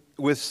problem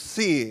with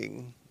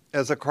seeing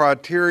as a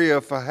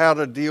criteria for how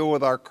to deal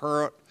with our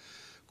current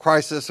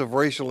crisis of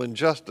racial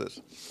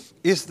injustice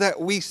is that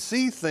we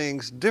see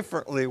things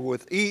differently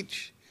with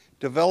each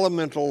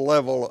developmental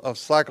level of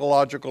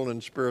psychological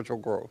and spiritual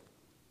growth.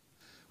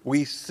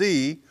 We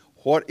see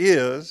what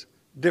is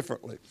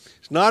differently.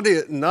 It's not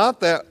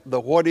that the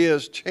what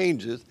is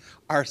changes,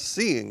 our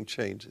seeing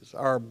changes,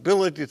 our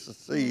ability to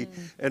see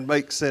and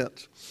make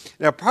sense.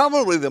 Now,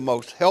 probably the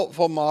most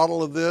helpful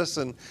model of this,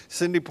 and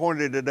Cindy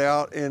pointed it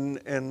out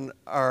in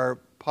our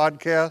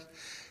podcast,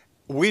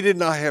 we did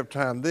not have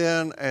time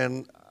then,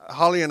 and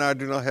Holly and I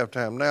do not have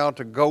time now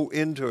to go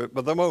into it,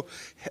 but the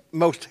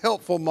most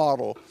helpful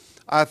model,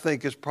 I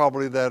think, is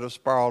probably that of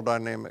spiral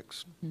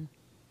dynamics. Mm-hmm.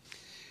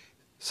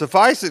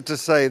 Suffice it to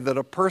say that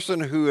a person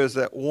who is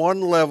at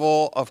one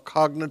level of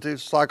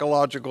cognitive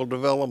psychological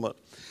development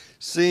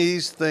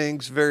sees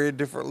things very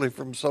differently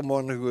from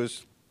someone who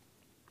is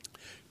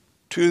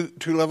two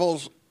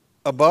levels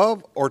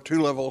above or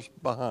 2 levels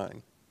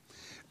behind.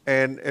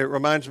 And it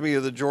reminds me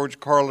of the George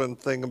Carlin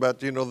thing about,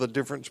 the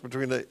difference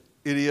between an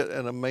idiot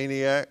and a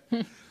maniac.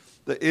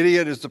 The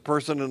idiot is the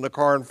person in the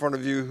car in front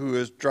of you who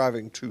is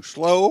driving too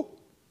slow,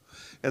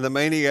 and the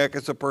maniac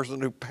is the person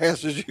who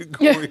passes you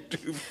going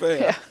too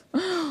fast.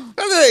 And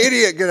the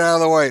idiot, get out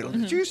of the way.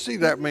 Did you see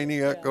that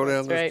maniac go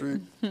down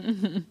the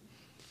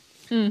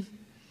street?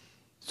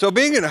 So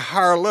being at a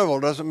higher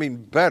level doesn't mean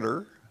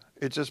better.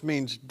 It just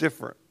means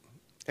different.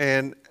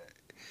 And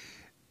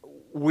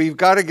we've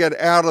got to get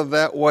out of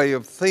that way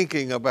of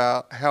thinking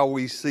about how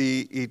we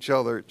see each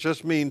other. It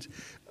just means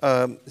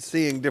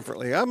seeing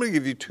differently. I'm going to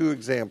give you 2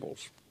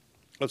 examples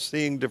of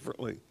seeing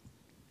differently.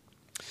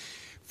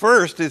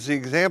 First is the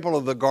example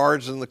of the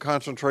guards in the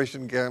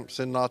concentration camps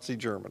in Nazi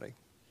Germany.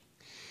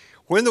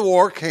 When the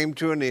war came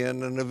to an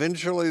end and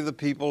eventually the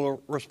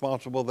people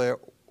responsible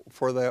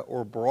for that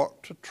were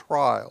brought to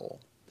trial,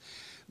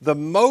 the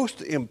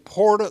most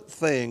important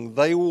thing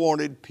they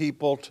wanted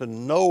people to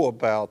know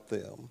about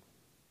them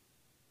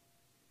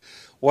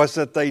was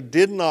that they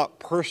did not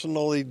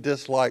personally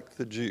dislike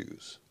the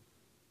Jews.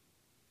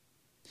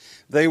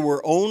 They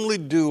were only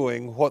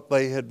doing what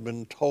they had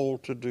been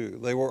told to do.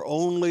 They were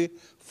only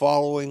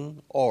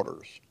following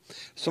orders.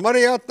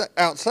 Somebody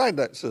outside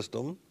that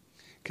system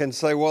can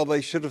say, well,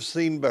 they should have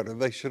seen better,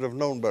 they should have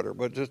known better,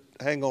 but just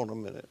hang on a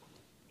minute.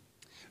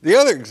 The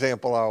other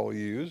example I will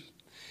use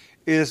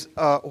is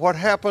what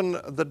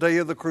happened the day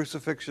of the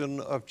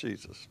crucifixion of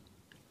Jesus.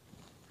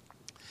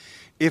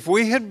 If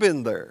we had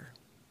been there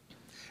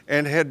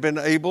and had been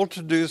able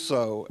to do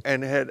so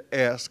and had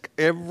asked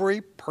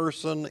every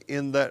person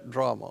in that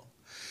drama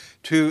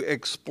to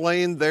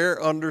explain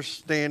their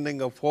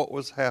understanding of what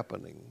was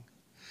happening,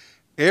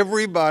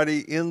 everybody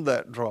in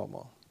that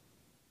drama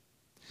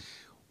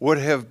would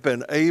have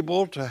been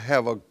able to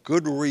have a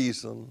good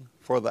reason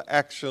for the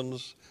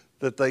actions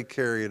that they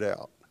carried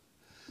out.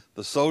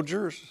 The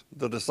soldiers,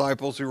 the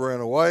disciples who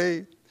ran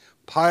away,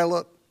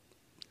 Pilate,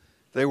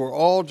 they were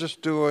all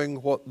just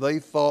doing what they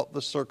thought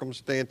the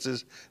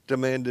circumstances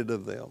demanded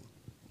of them.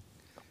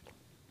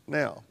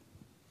 Now,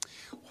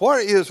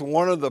 what is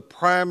one of the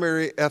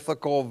primary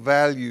ethical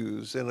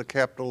values in a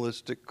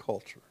capitalistic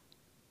culture?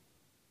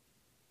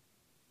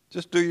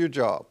 Just do your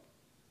job.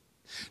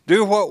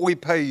 Do what we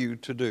pay you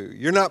to do.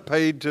 You're not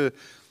paid to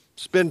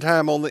spend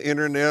time on the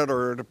internet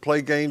or to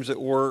play games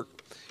at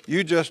work.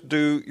 You just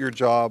do your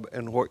job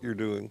and what you're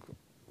doing.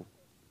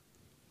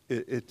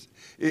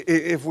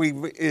 If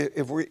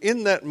we're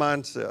in that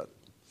mindset,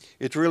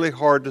 It's really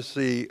hard to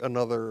see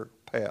another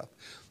path.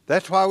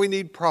 That's why we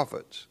need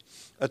prophets.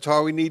 That's why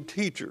we need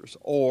teachers.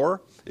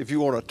 Or, if you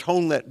want to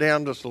tone that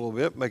down just a little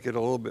bit, make it a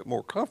little bit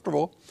more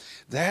comfortable,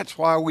 that's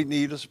why we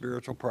need a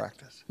spiritual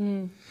practice.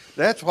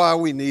 That's why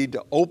we need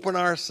to open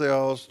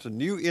ourselves to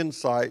new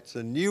insights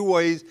and new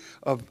ways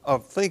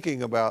of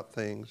thinking about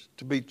things,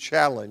 to be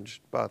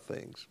challenged by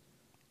things.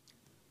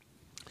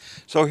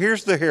 So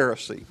here's the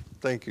heresy.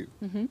 Thank you.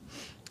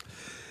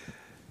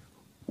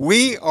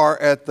 We are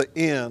at the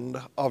end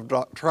of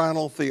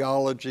doctrinal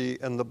theology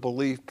and the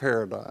belief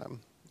paradigm.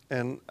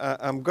 And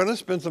I'm going to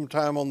spend some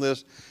time on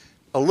this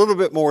a little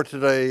bit more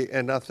today,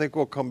 and I think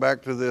we'll come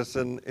back to this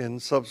in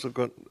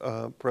subsequent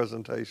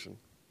presentation.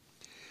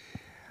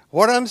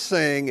 What I'm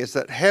saying is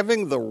that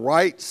having the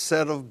right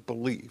set of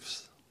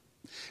beliefs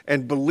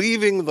and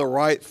believing the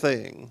right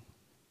thing,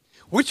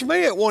 which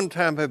may at one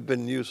time have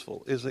been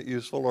useful, isn't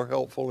useful or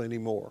helpful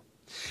anymore.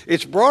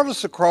 It's brought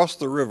us across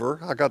the river.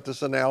 I got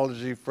this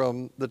analogy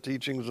from the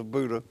teachings of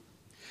Buddha.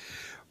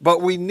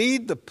 But we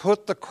need to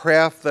put the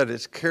craft that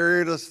has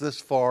carried us this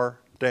far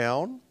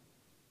down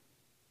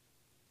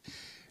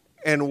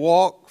and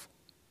walk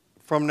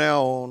from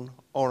now on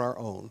our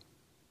own.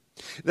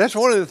 That's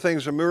one of the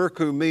things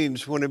Amiraku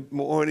means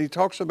when he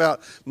talks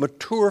about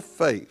mature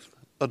faith,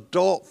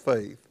 adult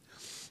faith.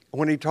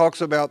 When he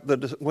talks about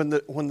when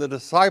the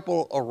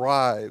disciple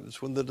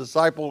arrives, when the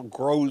disciple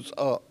grows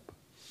up,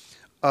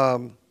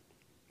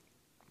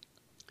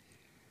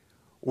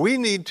 we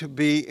need to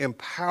be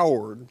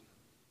empowered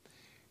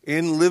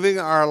in living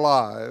our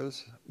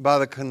lives by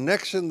the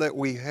connection that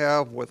we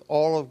have with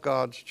all of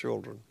God's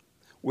children,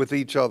 with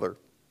each other.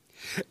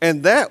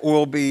 And that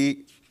will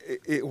be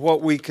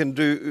what we can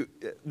do.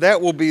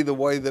 That will be the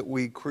way that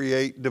we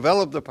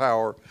develop the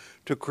power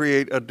to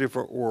create a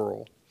different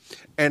world.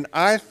 And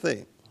I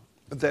think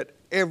that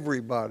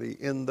everybody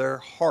in their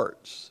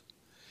hearts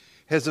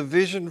has a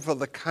vision for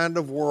the kind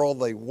of world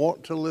they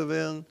want to live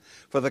in,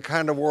 for the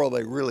kind of world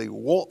they really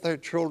want their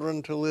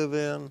children to live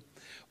in.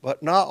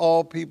 But not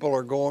all people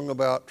are going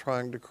about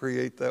trying to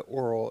create that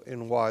world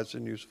in wise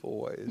and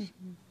useful ways.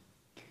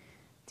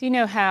 Do you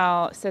know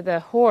how, so the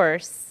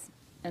horse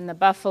and the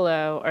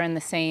buffalo are in the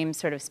same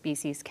sort of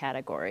species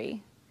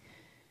category.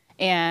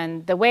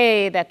 And the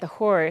way that the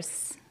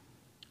horse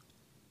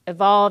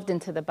evolved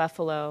into the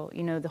buffalo,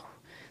 you know,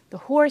 the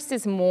horse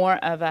is more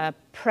of a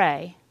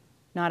prey,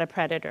 not a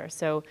predator.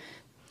 So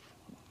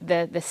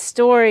the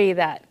story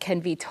that can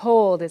be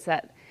told is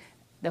that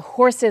the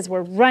horses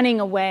were running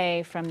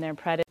away from their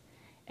predator.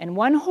 And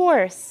one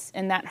horse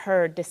in that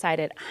herd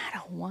decided, I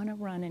don't want to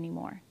run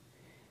anymore.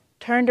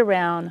 Turned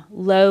around,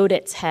 lowered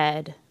its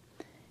head,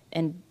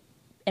 and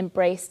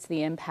embraced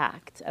the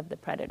impact of the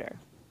predator.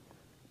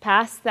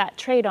 Passed that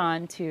trait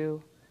on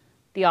to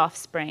the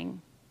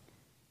offspring.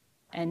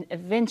 And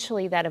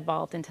eventually that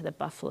evolved into the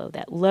buffalo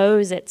that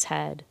lowers its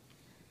head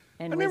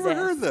and resists. I never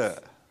heard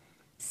that.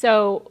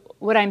 So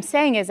what I'm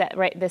saying is that,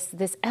 right,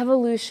 this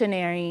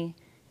evolutionary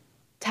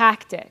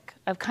tactic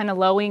of kind of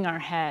lowering our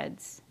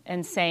heads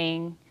and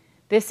saying,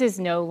 this is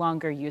no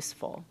longer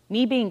useful.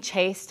 Me being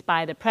chased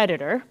by the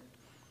predator,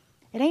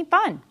 it ain't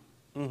fun.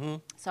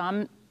 So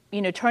I'm,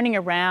 turning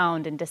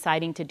around and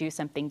deciding to do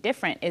something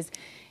different is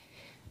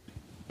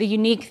the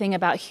unique thing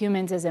about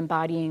humans is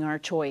embodying our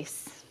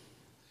choice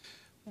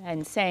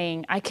and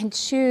saying, I can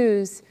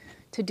choose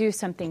to do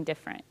something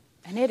different.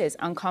 And it is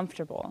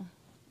uncomfortable.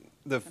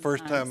 The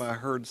first time I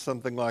heard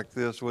something like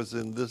this was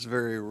in this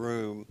very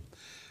room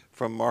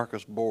from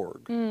Marcus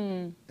Borg.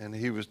 And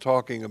he was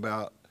talking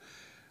about,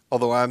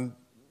 although I'm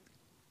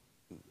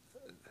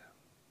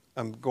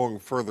going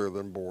further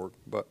than Borg,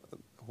 but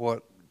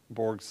what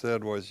Borg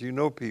said was,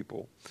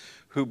 people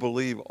who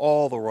believe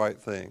all the right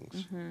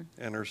things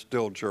and are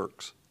still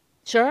jerks.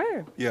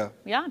 Sure. Yeah.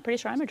 Yeah, I'm pretty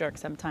sure I'm a jerk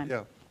sometimes.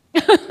 Yeah.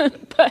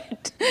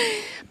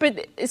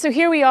 But so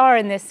here we are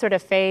in this sort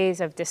of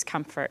phase of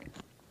discomfort.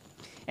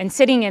 And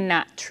sitting in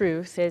that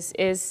truth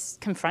is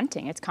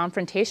confronting. It's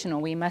confrontational.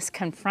 We must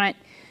confront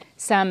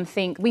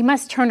something. We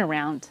must turn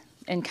around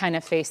and kind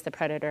of face the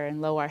predator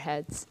and lower our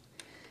heads.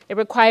 It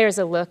requires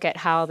a look at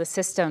how the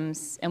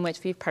systems in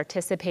which we've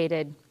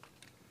participated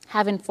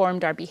have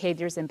informed our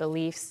behaviors and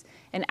beliefs,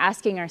 and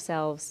asking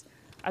ourselves,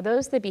 are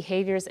those the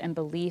behaviors and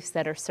beliefs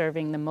that are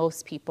serving the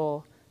most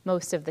people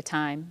most of the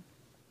time?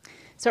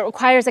 So it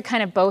requires a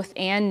kind of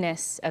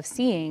both-andness of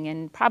seeing,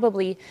 and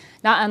probably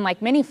not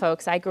unlike many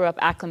folks, I grew up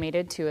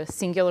acclimated to a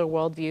singular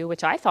worldview,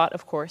 which I thought,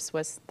 of course,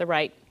 was the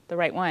right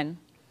one.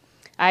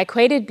 I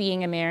equated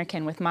being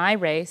American with my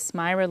race,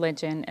 my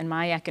religion, and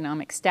my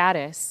economic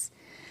status.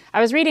 I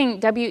was reading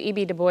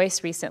W.E.B. Du Bois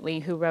recently,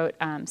 who wrote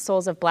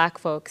Souls of Black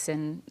Folks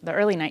in the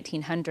early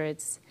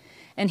 1900s.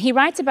 And he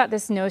writes about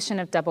this notion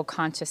of double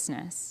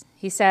consciousness.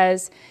 He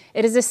says,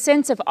 it is a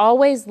sense of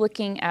always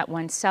looking at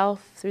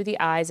oneself through the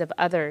eyes of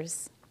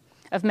others,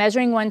 of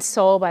measuring one's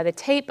soul by the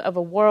tape of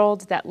a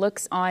world that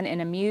looks on in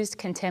amused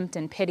contempt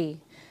and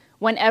pity.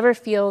 One ever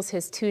feels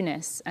his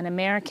two-ness, an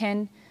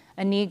American,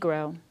 a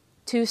Negro,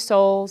 two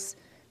souls,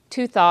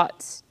 two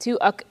thoughts, two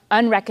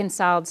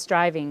unreconciled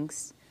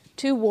strivings,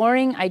 two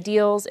warring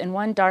ideals in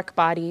one dark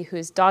body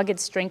whose dogged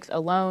strength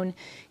alone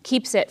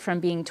keeps it from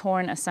being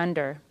torn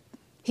asunder.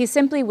 He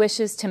simply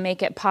wishes to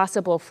make it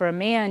possible for a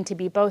man to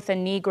be both a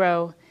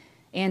Negro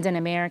and an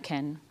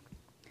American.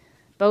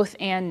 Both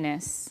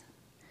and-ness.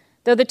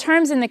 Though the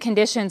terms and the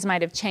conditions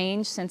might have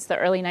changed since the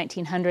early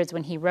 1900s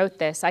when he wrote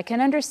this, I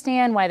can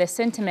understand why the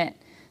sentiment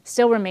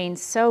still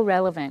remains so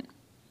relevant.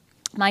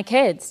 My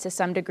kids, to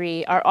some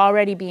degree, are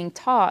already being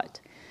taught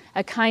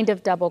a kind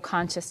of double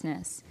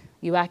consciousness.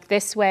 You act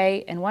this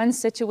way in one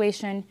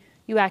situation,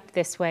 you act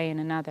this way in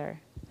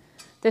another.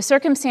 The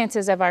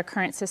circumstances of our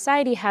current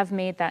society have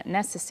made that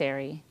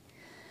necessary.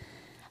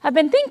 I've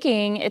been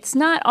thinking it's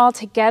not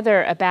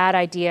altogether a bad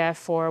idea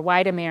for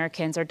white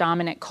Americans or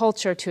dominant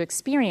culture to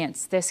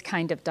experience this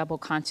kind of double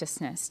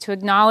consciousness, to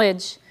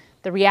acknowledge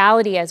the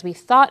reality as we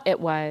thought it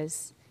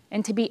was,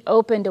 and to be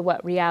open to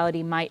what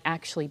reality might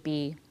actually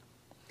be.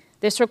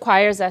 This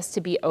requires us to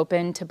be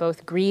open to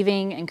both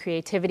grieving and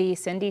creativity.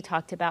 Cindy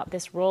talked about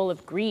this role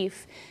of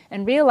grief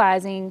and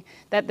realizing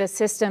that the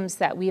systems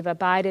that we've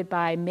abided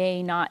by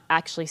may not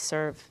actually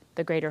serve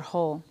the greater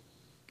whole.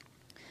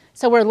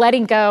 So we're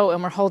letting go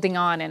and we're holding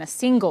on in a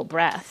single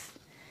breath.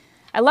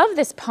 I love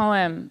this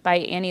poem by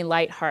Annie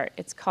Lightheart.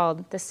 It's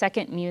called The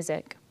Second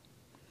Music.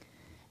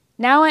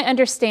 Now I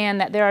understand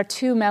that there are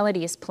two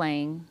melodies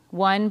playing,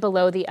 one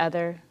below the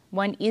other,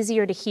 one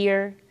easier to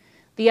hear,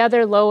 the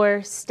other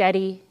lower,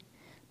 steady,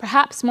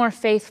 perhaps more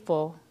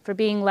faithful for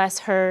being less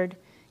heard,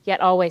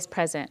 yet always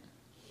present.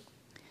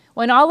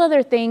 When all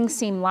other things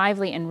seem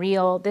lively and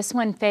real, this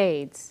one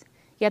fades,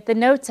 yet the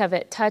notes of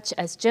it touch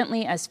as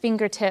gently as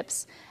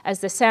fingertips as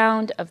the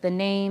sound of the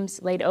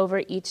names laid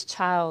over each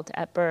child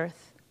at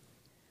birth.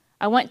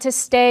 I want to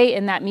stay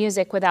in that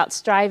music without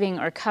striving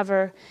or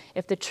cover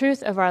if the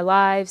truth of our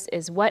lives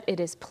is what it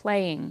is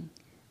playing.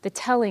 The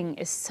telling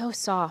is so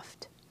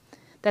soft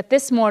that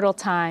this mortal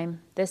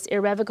time, this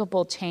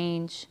irrevocable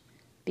change,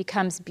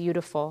 becomes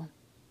beautiful.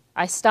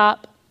 I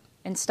stop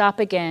and stop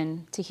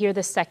again to hear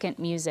the second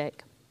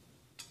music.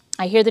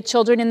 I hear the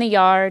children in the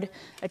yard,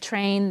 a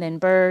train, then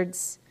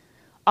birds.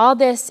 All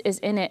this is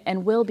in it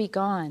and will be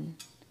gone.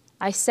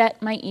 I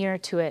set my ear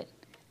to it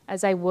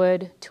as I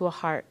would to a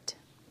heart.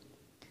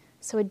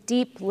 So a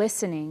deep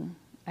listening,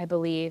 I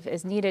believe,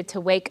 is needed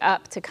to wake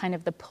up to kind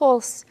of the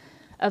pulse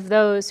of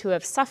those who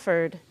have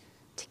suffered,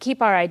 to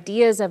keep our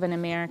ideas of an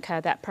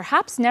America that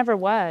perhaps never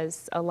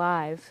was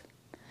alive.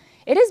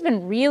 It has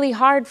been really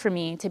hard for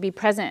me to be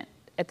present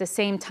at the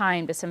same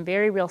time to some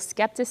very real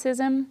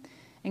skepticism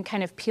and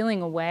kind of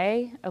peeling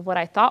away of what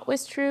I thought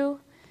was true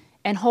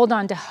and hold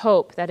on to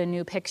hope that a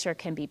new picture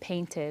can be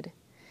painted.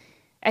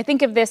 I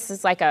think of this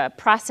as like a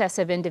process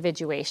of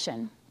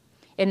individuation.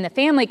 In the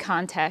family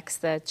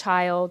context, the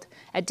child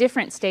at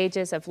different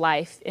stages of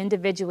life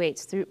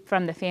individuates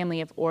from the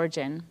family of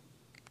origin.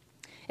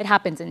 It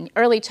happens in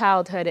early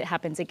childhood, it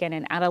happens again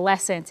in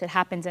adolescence, it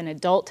happens in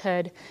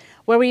adulthood,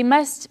 where we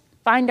must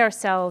find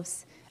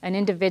ourselves an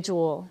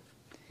individual.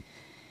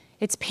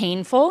 It's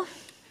painful,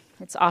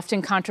 it's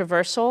often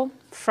controversial,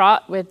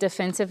 fraught with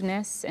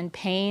defensiveness and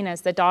pain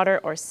as the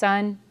daughter or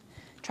son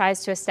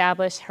tries to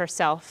establish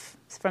herself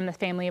from the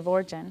family of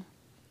origin.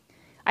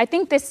 I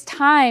think this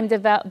time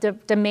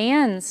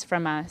demands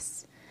from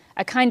us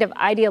a kind of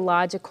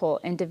ideological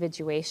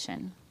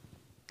individuation.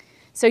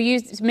 So you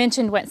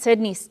mentioned what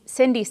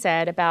Cindy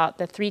said about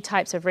the three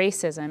types of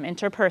racism: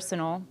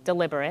 interpersonal,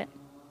 deliberate,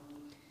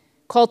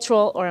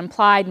 cultural or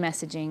implied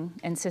messaging,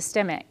 and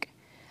systemic.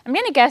 I'm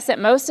going to guess that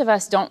most of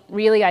us don't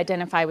really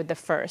identify with the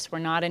first. We're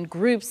not in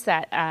groups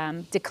that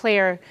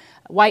declare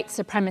white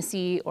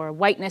supremacy or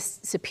whiteness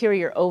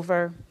superior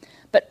over,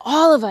 but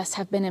all of us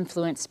have been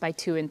influenced by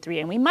 2 and 3,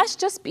 and we must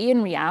just be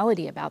in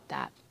reality about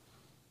that.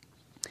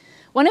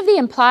 One of the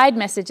implied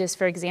messages,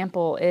 for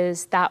example,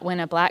 is that when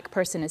a black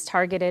person is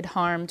targeted,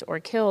 harmed, or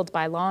killed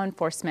by law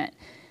enforcement,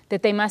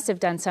 that they must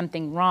have done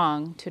something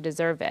wrong to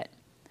deserve it.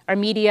 Our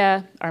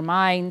media, our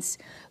minds,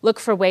 look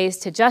for ways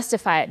to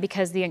justify it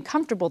because the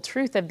uncomfortable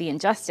truth of the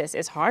injustice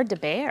is hard to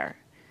bear.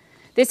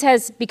 This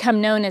has become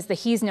known as the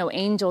 "he's no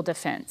angel"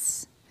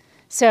 defense.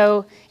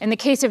 So in the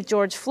case of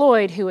George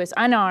Floyd, who was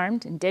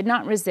unarmed and did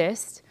not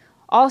resist,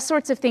 all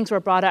sorts of things were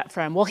brought up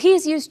for him. Well,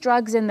 he's used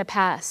drugs in the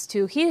past,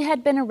 to he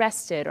had been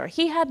arrested, or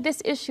he had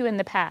this issue in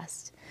the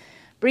past.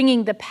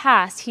 Bringing the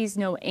past, "he's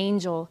no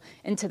angel,"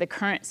 into the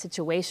current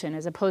situation,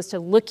 as opposed to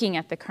looking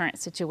at the current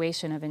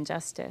situation of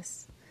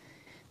injustice.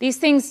 These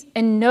things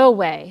in no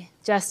way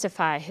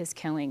justify his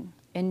killing,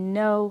 in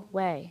no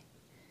way.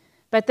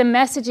 But the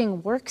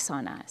messaging works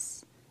on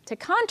us. To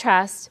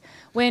contrast,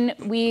 when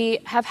we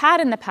have had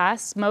in the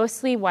past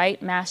mostly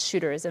white mass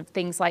shooters of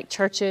things like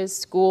churches,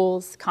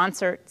 schools,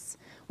 concerts,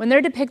 when they're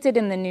depicted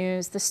in the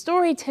news, the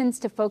story tends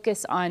to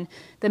focus on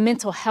the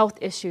mental health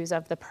issues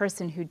of the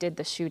person who did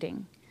the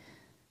shooting.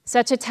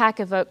 Such attack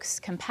evokes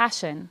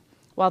compassion,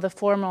 while the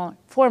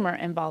former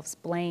involves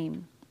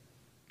blame.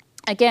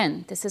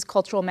 Again, this is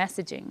cultural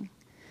messaging.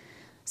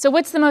 So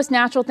what's the most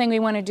natural thing we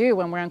want to do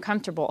when we're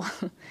uncomfortable?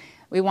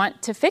 We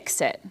want to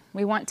fix it.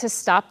 We want to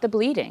stop the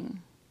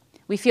bleeding.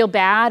 We feel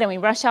bad and we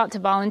rush out to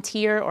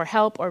volunteer or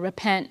help or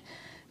repent,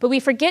 but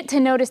we forget to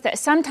notice that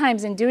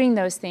sometimes in doing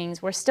those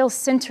things, we're still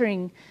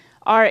centering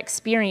our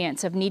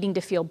experience of needing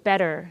to feel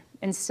better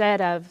instead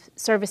of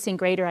servicing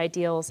greater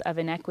ideals of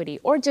inequity,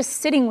 or just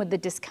sitting with the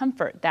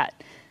discomfort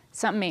that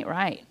something ain't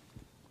right.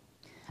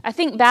 I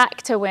think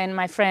back to when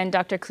my friend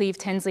Dr. Cleve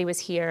Tinsley was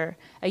here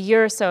a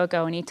year or so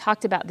ago, and he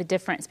talked about the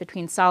difference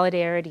between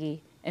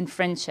solidarity and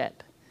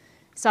friendship.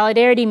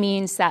 Solidarity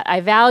means that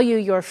I value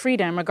your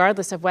freedom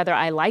regardless of whether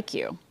I like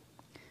you.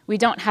 We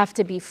don't have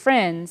to be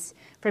friends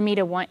for me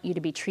to want you to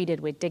be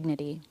treated with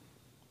dignity.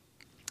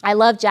 I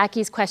love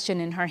Jackie's question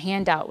in her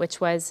handout,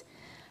 which was,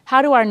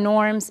 how do our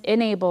norms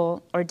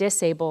enable or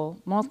disable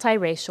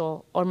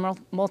multiracial or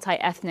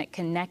multi-ethnic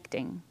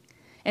connecting?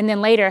 And then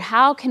later,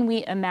 how can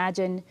we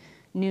imagine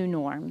new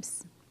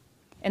norms?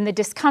 In the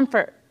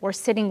discomfort, we're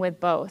sitting with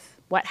both.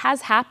 What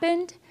has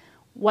happened?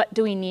 What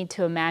do we need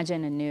to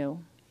imagine anew?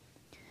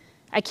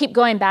 I keep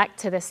going back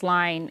to this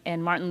line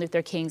in Martin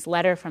Luther King's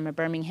letter from a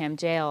Birmingham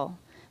jail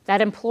that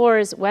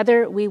implores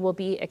whether we will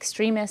be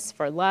extremists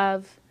for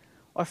love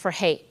or for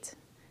hate.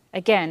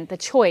 Again, the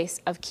choice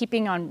of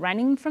keeping on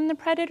running from the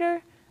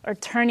predator or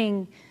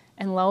turning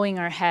and lowering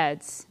our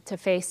heads to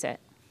face it.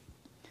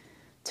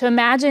 To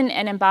imagine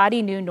and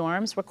embody new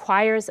norms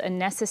requires a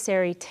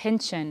necessary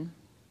tension.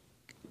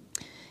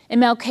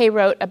 MLK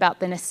wrote about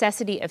the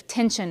necessity of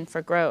tension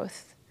for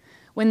growth.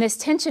 When this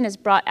tension is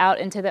brought out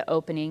into the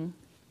opening,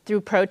 through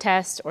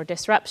protest or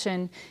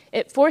disruption,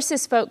 it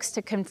forces folks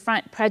to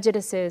confront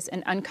prejudices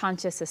and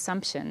unconscious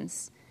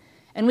assumptions.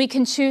 And we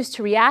can choose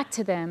to react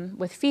to them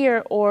with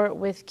fear or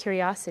with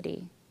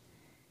curiosity.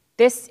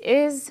 This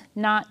is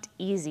not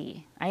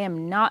easy. I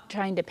am not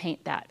trying to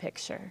paint that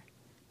picture,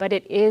 but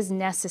it is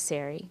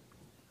necessary.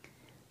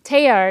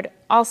 Teilhard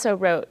also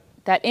wrote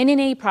that in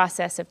any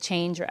process of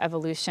change or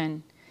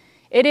evolution,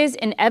 it is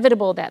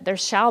inevitable that there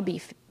shall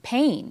be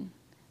pain.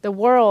 The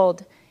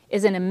world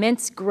is an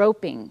immense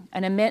groping,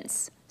 an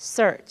immense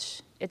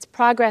search. Its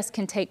progress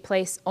can take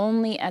place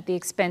only at the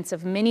expense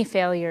of many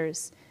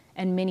failures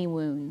and many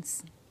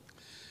wounds.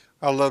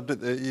 I loved it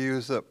that you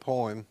used that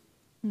poem.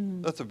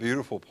 That's a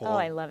beautiful poem. Oh,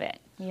 I love it.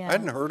 Yeah. I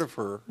hadn't heard of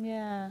her.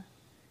 Yeah.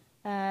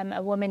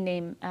 A woman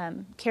named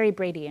Carrie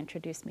Brady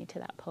introduced me to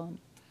that poem.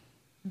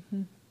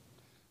 Mm-hmm.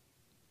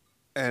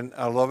 And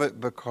I love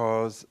it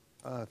because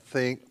I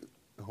think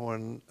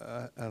when,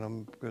 and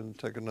I'm going to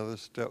take another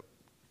step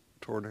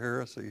toward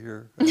heresy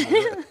here.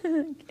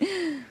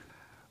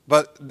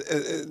 But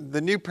the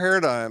new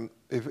paradigm,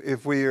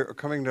 if we are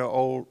coming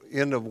to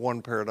end of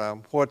one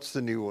paradigm, what's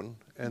the new one?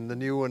 And the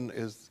new one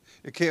is,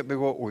 it can't be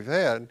what we've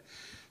had,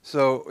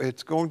 so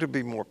it's going to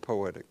be more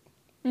poetic.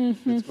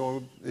 Mm-hmm.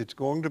 It's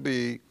going to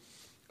be,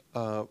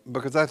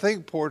 because I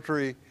think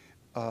poetry,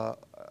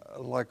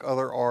 like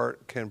other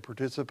art, can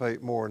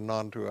participate more in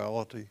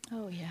non-duality.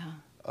 Oh, yeah.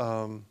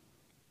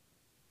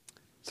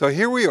 So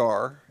here we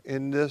are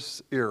in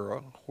this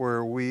era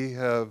where we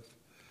have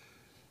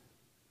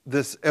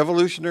this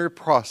evolutionary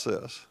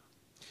process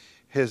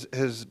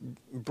is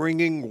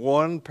bringing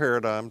one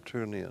paradigm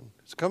to an end.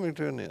 It's coming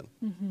to an end.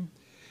 Mm-hmm.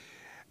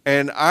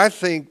 And I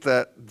think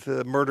that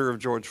the murder of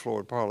George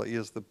Floyd probably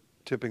is the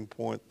tipping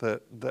point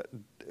that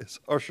is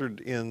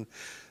ushered in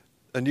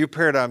a new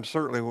paradigm,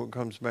 certainly when it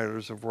comes to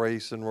matters of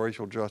race and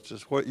racial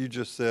justice. What you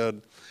just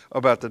said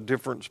about the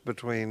difference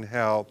between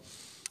how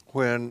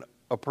when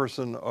a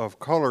person of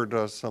color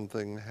does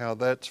something, how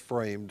that's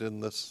framed in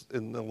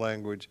the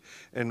language,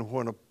 and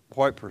when a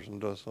white person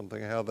does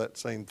something, how that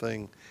same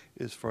thing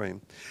is framed.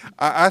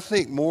 I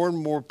think more and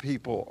more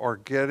people are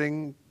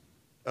getting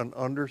an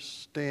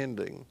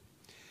understanding,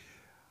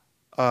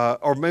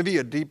 or maybe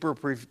a deeper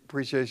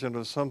appreciation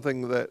of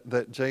something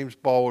that James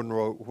Baldwin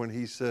wrote when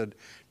he said,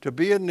 to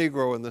be a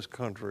Negro in this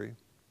country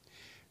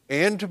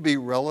and to be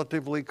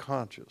relatively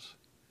conscious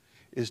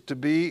is to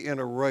be in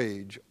a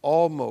rage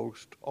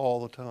almost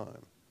all the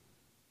time.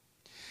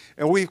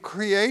 And we've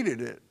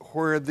created it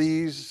where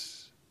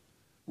these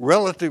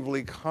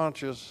relatively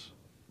conscious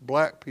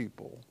black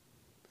people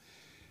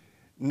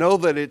know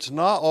that it's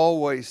not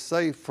always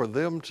safe for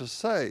them to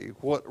say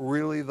what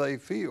really they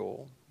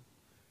feel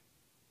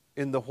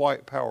in the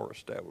white power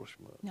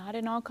establishment. Not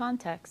in all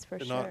contexts, for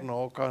sure. Not in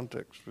all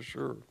contexts, for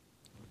sure.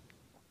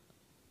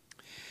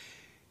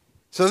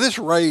 So this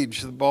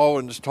rage that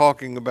Baldwin is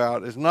talking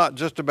about is not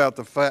just about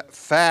the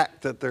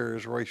fact that there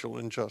is racial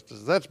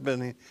injustice. That's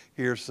been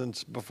here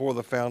since before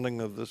the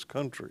founding of this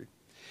country.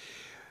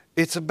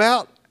 It's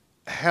about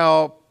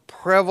how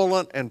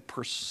prevalent and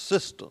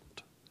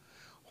persistent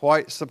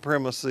white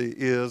supremacy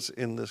is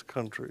in this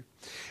country.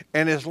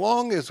 And as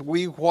long as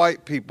we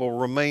white people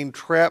remain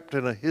trapped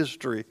in a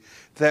history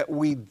that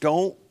we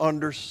don't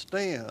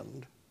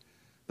understand,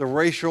 the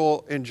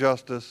racial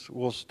injustice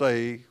will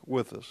stay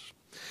with us.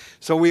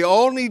 So we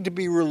all need to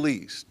be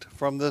released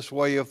from this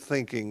way of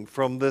thinking,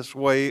 from this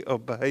way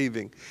of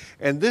behaving.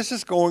 And this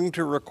is going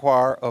to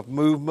require a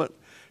movement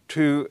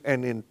to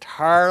an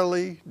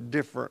entirely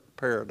different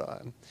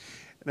paradigm.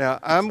 Now,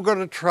 I'm going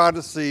to try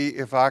to see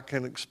if I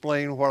can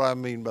explain what I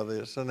mean by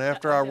this. And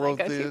after I Did I wrote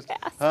go too this,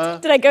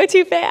 fast? Did I go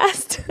too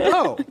fast?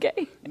 No,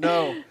 Okay.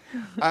 no.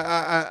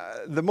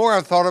 The more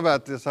I've thought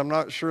about this, I'm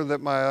not sure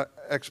that my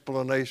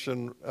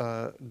explanation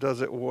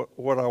does it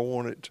what I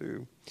want it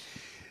to.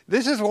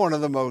 This is one of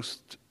the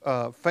most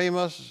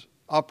famous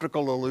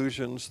optical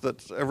illusions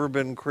that's ever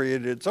been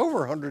created. It's over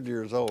 100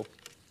 years old.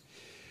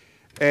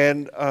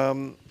 And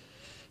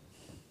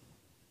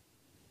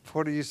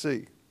what do you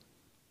see?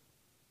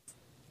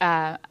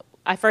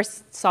 I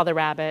first saw the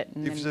rabbit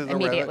and You've then seen the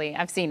immediately.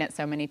 I've seen it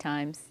so many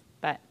times,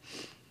 but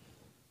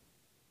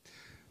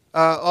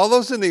All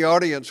those in the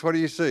audience, what do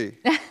you see?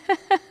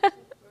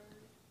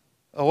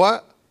 A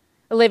what?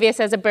 Olivia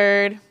says a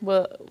bird.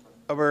 A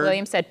bird?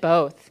 William said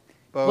both.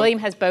 Both. William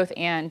has both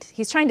and.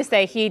 He's trying to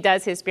say he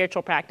does his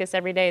spiritual practice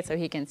every day so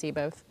he can see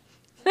both.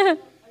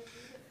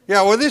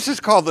 Yeah, well, this is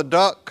called the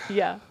duck.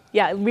 Yeah.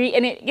 Yeah.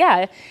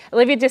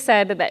 Olivia just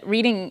said that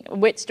reading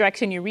which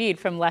direction you read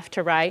from left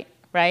to right,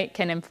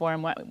 can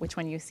inform which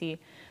one you see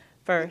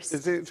first.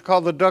 It's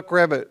called the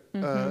duck-rabbit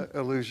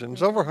illusion.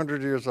 It's over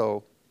 100 years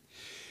old.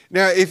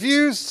 Now, if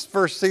you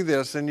first see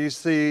this and you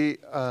see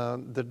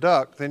the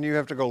duck, then you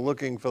have to go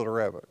looking for the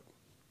rabbit.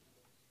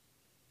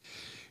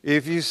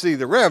 If you see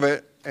the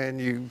rabbit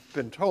and you've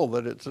been told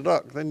that it's a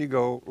duck, then you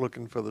go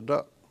looking for the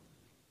duck.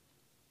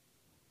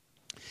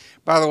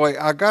 By the way,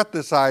 I got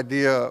this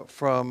idea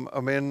from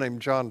a man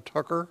named John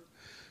Tucker,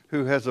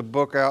 who has a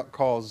book out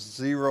called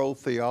Zero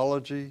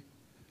Theology.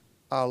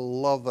 I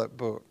love that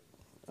book.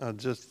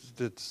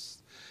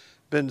 It's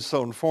been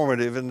so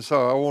informative, and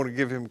so I want to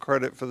give him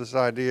credit for this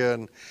idea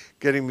and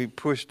getting me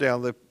pushed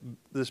down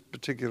this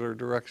particular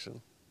direction.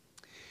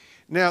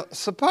 Now,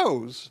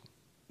 suppose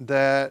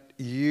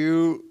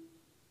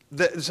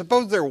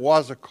suppose there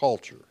was a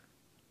culture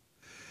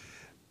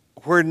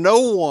where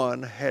no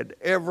one had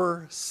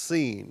ever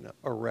seen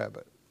a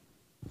rabbit.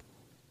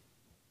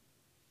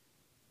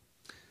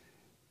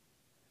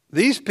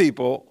 These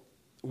people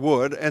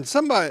would, and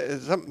some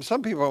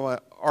people might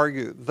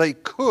argue they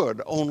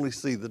could only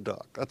see the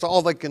duck. That's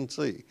all they can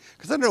see,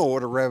 because they don't know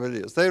what a rabbit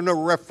is. They have no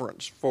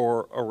reference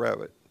for a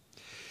rabbit.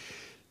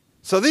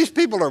 So these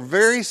people are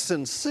very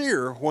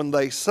sincere when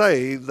they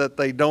say that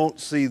they don't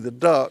see the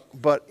duck,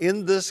 but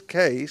in this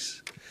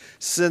case,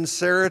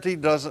 sincerity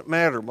doesn't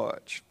matter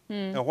much.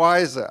 Now, why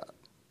is that?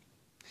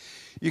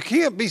 You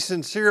can't be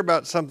sincere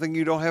about something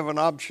you don't have an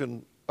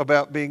option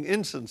about being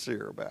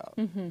insincere about.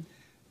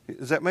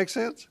 Does that make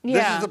sense? Yeah.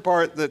 This is the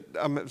part that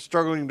I'm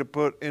struggling to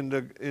put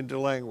into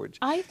language.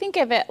 I think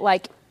of it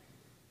like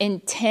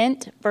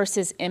intent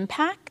versus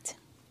impact.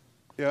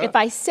 Yeah. If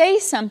I say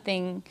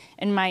something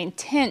and my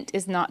intent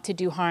is not to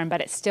do harm,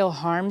 but it still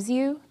harms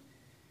you,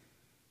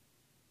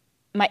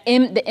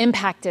 the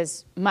impact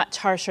is much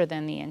harsher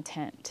than the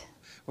intent.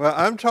 Well,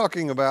 I'm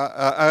talking about,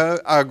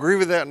 I agree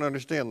with that and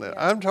understand that.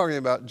 I'm talking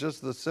about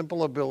just the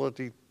simple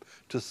ability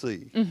to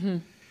see.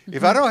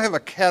 If I don't have a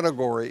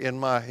category in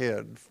my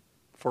head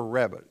for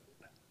rabbit,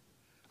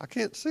 I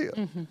can't see it.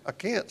 I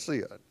can't see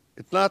it.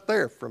 It's not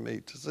there for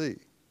me to see.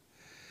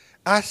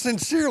 I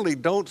sincerely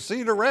don't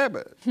see the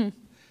rabbit.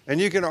 And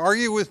you can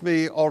argue with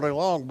me all day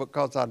long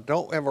because I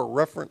don't have a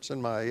reference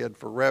in my head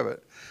for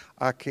rabbit.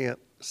 I can't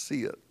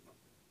see it.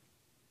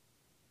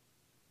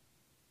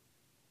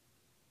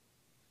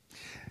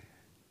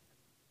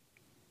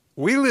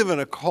 We live in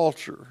a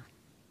culture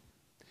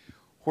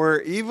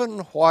where even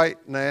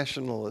white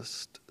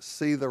nationalists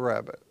see the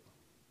rabbit.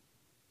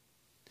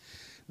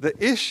 The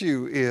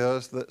issue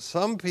is that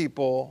some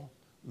people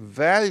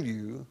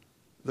value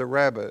the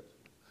rabbit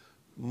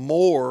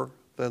more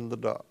than the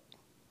duck.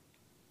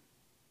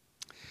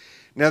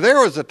 Now, there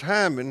was a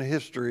time in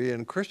history,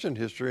 in Christian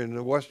history, in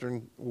the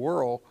Western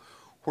world,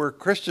 where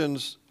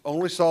Christians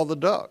only saw the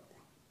duck.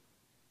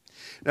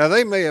 Now,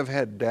 they may have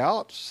had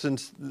doubts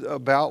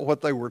about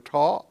what they were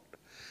taught.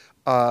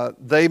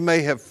 They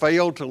may have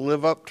failed to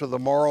live up to the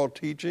moral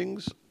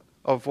teachings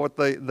of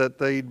that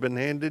they'd been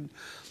handed,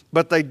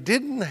 but they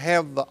didn't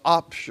have the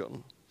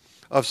option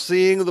of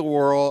seeing the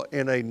world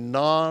in a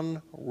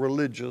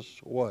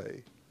non-religious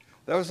way.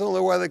 That was the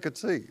only way they could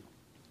see.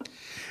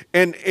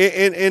 And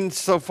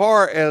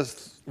insofar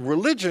as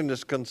religion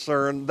is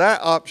concerned, that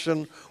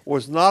option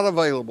was not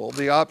available,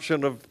 the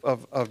option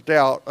of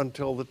doubt,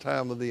 until the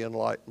time of the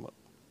Enlightenment.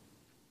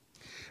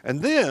 And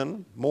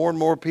then more and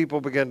more people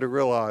began to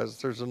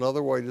realize there's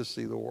another way to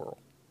see the world.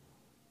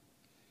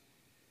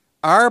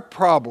 Our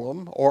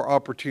problem or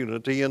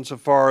opportunity,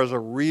 insofar as a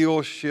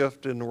real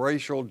shift in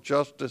racial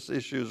justice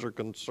issues are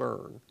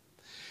concerned,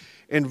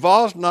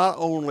 involves not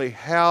only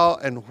how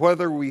and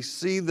whether we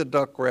see the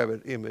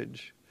duck-rabbit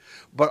image,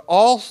 but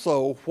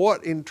also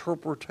what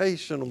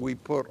interpretation we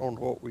put on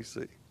what we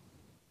see.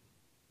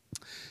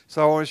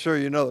 So I want to show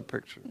you another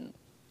picture.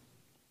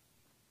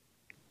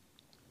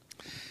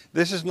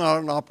 This is not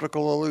an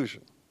optical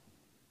illusion.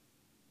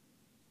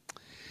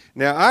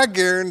 Now, I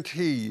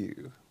guarantee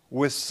you,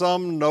 with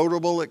some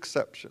notable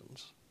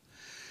exceptions,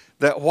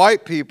 that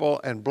white people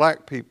and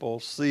black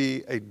people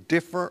see a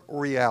different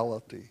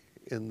reality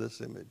in this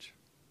image.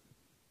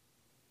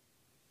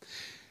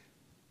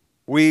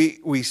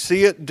 We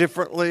see it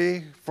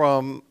differently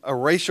from a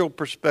racial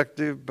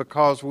perspective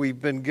because we've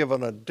been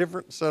given a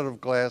different set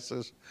of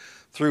glasses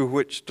through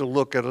which to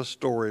look at a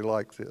story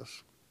like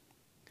this.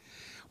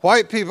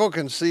 White people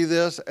can see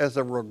this as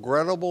a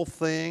regrettable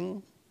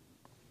thing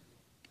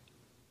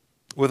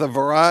with a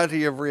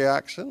variety of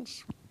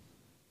reactions.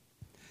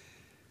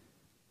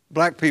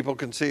 Black people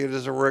can see it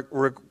as a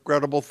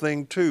regrettable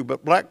thing too,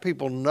 but black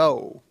people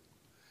know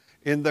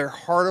in their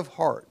heart of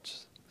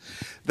hearts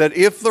that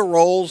if the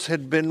roles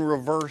had been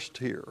reversed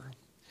here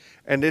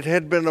and it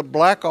had been a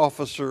black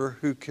officer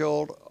who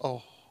killed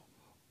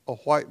a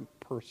white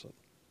person,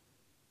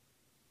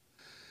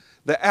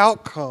 the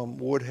outcome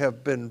would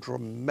have been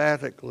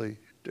dramatically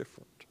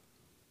different.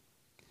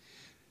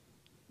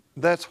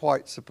 That's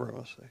white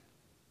supremacy.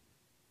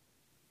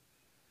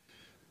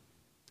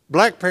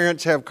 Black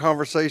parents have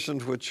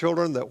conversations with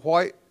children that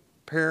white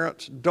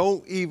parents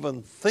don't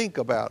even think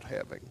about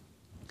having.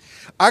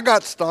 I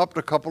got stopped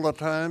a couple of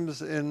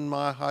times in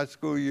my high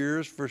school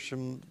years for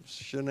some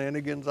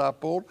shenanigans I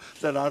pulled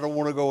that I don't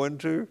want to go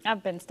into.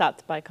 I've been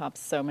stopped by cops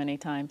so many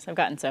times. I've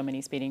gotten so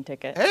many speeding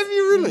tickets. Have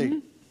you really? Mm-hmm.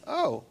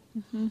 Oh,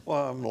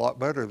 well, I'm a lot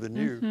better than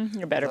you. Mm-hmm.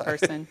 You're a better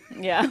person.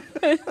 Yeah.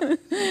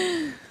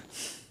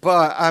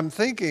 But I'm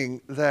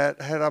thinking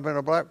that had I been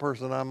a black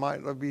person, I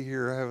might not be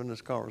here having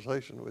this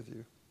conversation with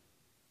you.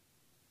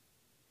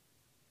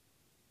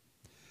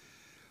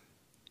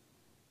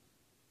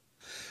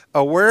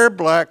 Aware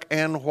black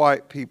and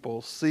white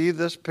people see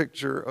this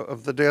picture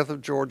of the death of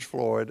George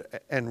Floyd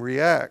and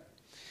react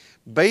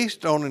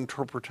based on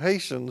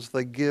interpretations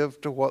they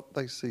give to what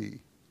they see.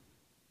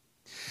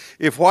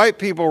 If white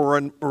people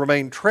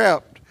remain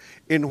trapped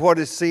in what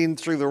is seen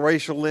through the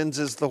racial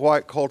lenses the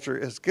white culture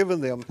has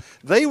given them,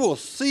 they will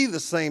see the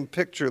same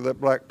picture that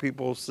black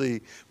people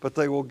see, but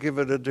they will give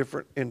it a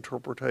different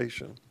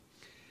interpretation.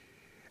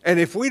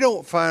 And if we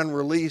don't find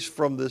release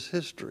from this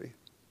history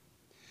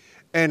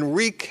and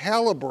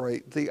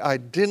recalibrate the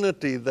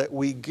identity that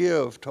we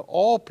give to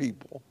all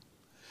people,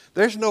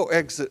 there's no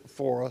exit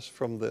for us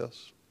from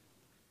this.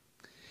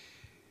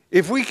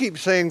 If we keep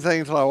saying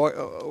things like,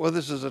 well,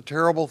 this is a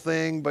terrible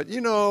thing, but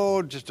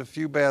just a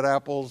few bad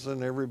apples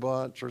in every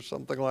bunch or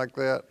something like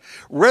that,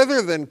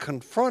 rather than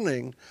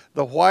confronting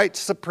the white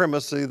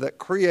supremacy that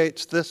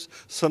creates this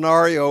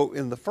scenario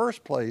in the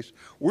first place,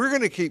 we're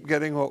going to keep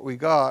getting what we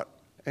got,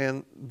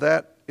 and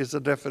that is a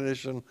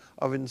definition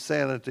of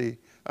insanity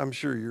I'm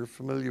sure you're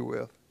familiar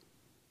with.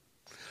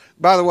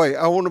 By the way,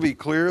 I want to be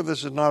clear,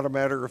 this is not a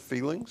matter of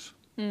feelings.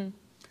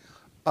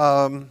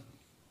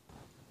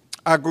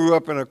 I grew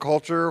up in a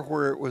culture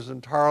where it was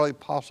entirely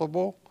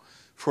possible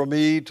for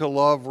me to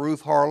love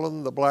Ruth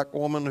Harlan, the black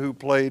woman who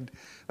played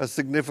a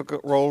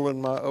significant role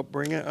in my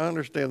upbringing. I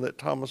understand that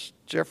Thomas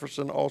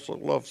Jefferson also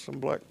loved some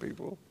black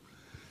people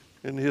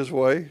in his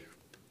way.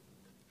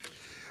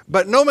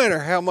 But no matter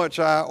how much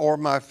I or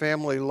my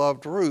family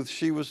loved Ruth,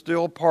 she was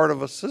still part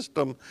of a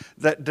system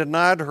that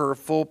denied her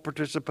full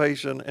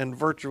participation and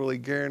virtually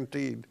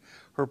guaranteed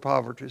her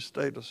poverty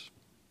status.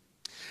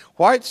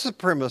 White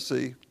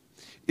supremacy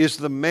is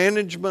the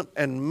management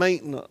and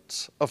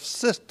maintenance of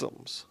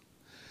systems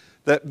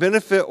that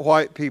benefit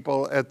white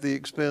people at the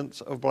expense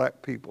of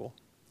black people.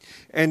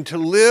 And to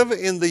live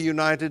in the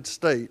United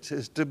States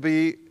is to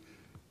be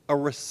a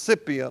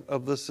recipient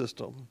of the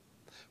system,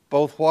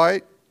 both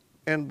white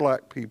and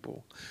black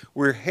people.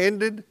 We're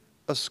handed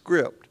a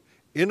script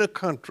in a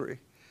country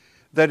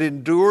that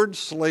endured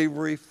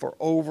slavery for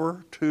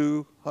over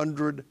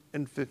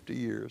 250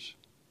 years.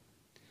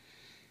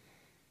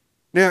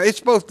 Now, it's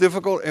both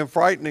difficult and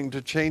frightening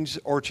to change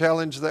or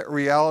challenge that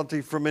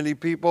reality for many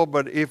people,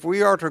 but if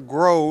we are to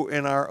grow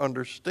in our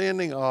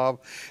understanding of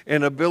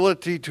and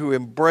ability to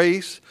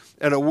embrace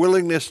and a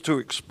willingness to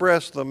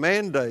express the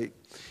mandate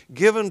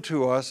given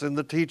to us in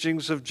the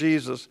teachings of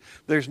Jesus,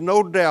 there's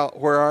no doubt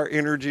where our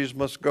energies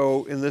must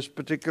go in this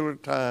particular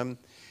time,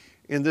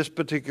 in this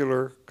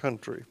particular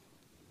country.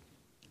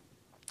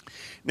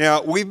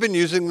 Now, we've been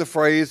using the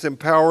phrase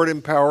empowered,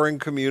 empowering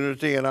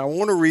community, and I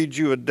want to read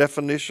you a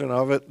definition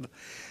of it.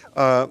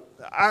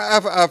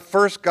 I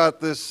first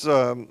got this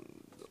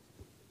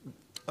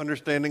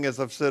understanding, as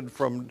I've said,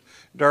 from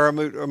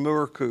Daramut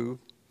Amurku.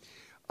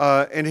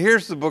 And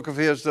here's the book of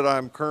his that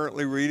I'm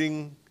currently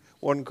reading,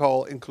 one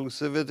called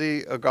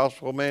Inclusivity, A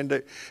Gospel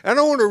Mandate. And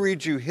I want to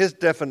read you his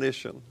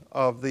definition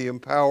of the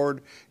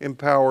empowered,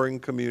 empowering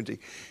community.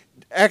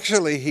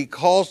 Actually, he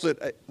calls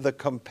it the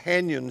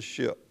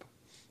companionship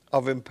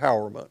of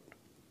empowerment,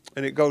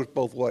 and it goes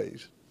both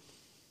ways.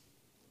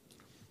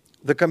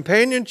 The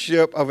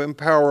companionship of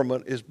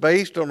empowerment is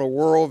based on a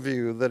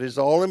worldview that is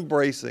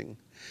all-embracing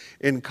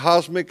in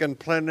cosmic and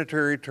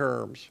planetary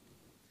terms.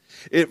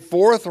 It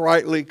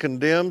forthrightly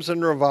condemns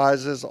and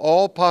revises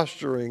all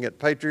posturing at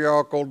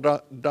patriarchal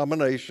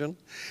domination.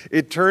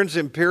 It turns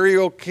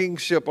imperial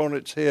kingship on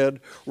its head,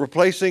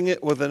 replacing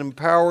it with an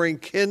empowering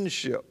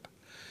kinship.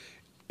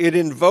 It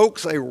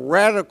invokes a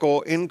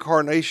radical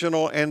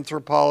incarnational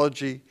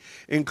anthropology,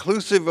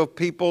 inclusive of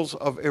peoples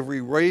of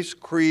every race,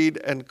 creed,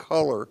 and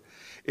color,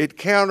 It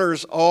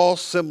counters all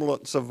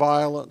semblance of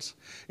violence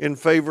in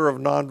favor of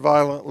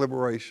nonviolent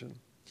liberation.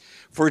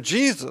 For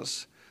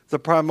Jesus, the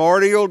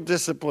primordial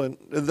disciple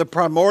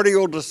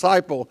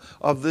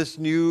of this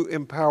new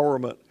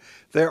empowerment,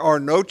 there are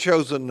no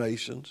chosen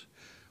nations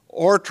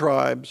or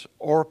tribes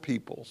or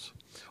peoples.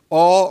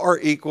 All are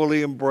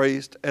equally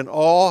embraced, and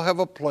all have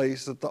a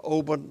place at the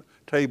open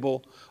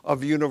table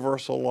of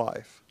universal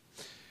life.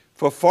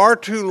 For far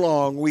too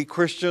long, we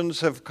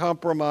Christians have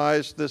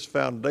compromised this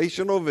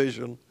foundational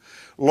vision,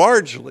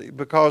 largely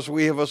because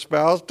we have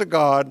espoused a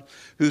God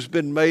who's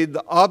been made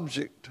the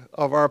object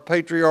of our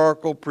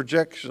patriarchal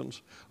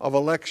projections of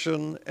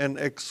election and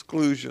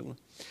exclusion.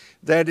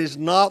 That is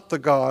not the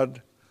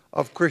God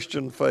of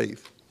Christian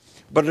faith,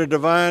 but a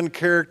divine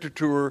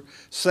caricature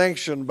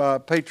sanctioned by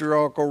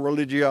patriarchal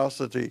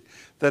religiosity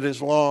that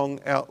has long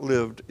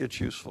outlived its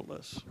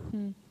usefulness.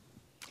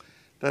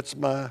 That's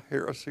my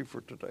heresy for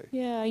today.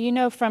 Yeah, you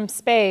know, from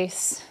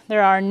space,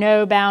 there are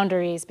no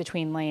boundaries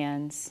between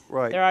lands.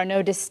 Right. There are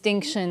no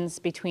distinctions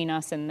between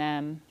us and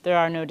them. There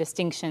are no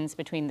distinctions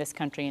between this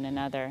country and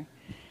another.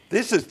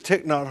 This is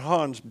Thich Nhat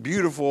Hanh's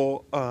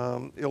beautiful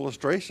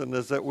illustration,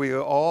 is that we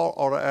all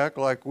ought to act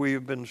like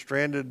we've been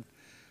stranded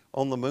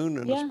on the moon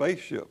in a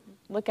spaceship.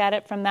 Look at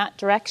it from that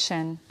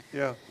direction.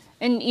 Yeah.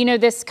 And, you know,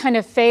 this kind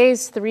of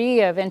phase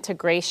 3 of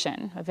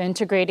integration, of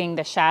integrating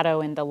the shadow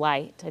and the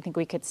light, I think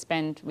we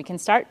can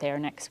start there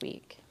next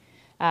week.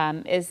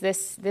 Is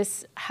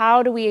this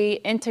how do we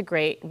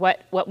integrate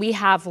what we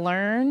have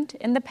learned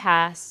in the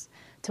past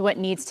to what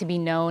needs to be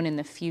known in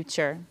the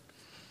future?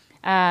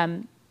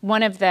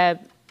 One of the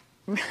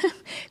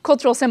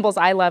cultural symbols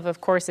I love,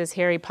 of course, is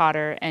Harry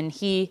Potter, and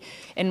he,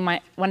 in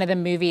one of the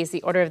movies,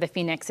 The Order of the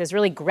Phoenix, is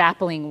really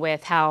grappling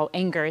with how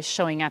anger is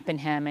showing up in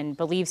him and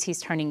believes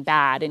he's turning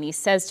bad. And he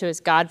says to his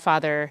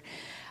godfather,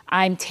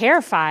 "I'm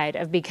terrified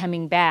of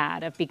becoming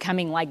bad, of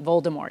becoming like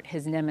Voldemort,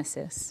 his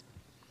nemesis."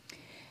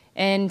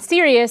 And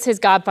Sirius, his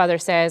godfather,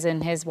 says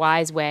in his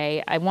wise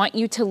way, "I want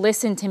you to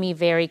listen to me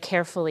very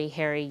carefully,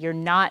 Harry. You're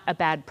not a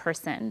bad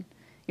person.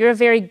 You're a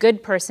very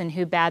good person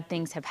who bad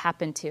things have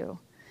happened to.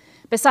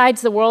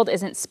 Besides, the world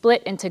isn't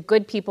split into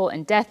good people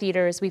and Death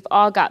Eaters. We've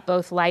all got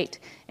both light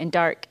and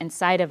dark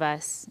inside of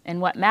us.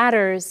 And what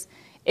matters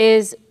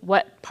is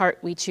what part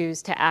we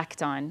choose to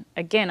act on."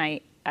 Again,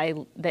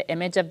 the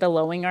image of the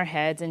lowering our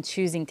heads and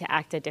choosing to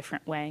act a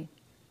different way.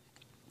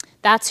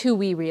 That's who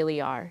we really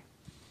are.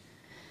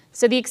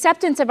 So the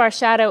acceptance of our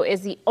shadow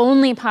is the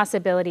only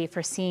possibility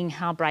for seeing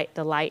how bright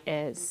the light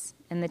is.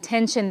 And the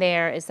tension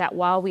there is that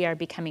while we are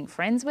becoming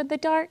friends with the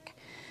dark,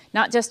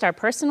 not just our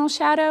personal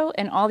shadow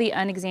and all the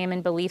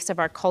unexamined beliefs of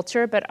our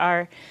culture, but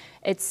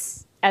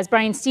it's, as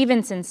Brian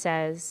Stevenson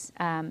says,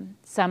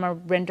 some are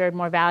rendered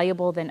more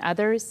valuable than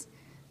others.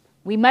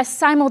 We must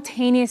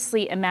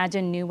simultaneously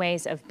imagine new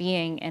ways of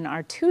being. In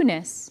our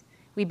two-ness,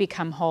 we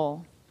become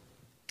whole.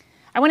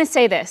 I want to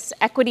say this: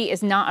 equity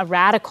is not a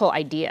radical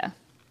idea.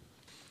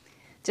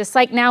 Just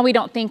like now we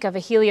don't think of a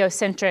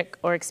heliocentric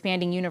or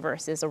expanding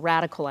universe as a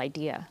radical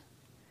idea.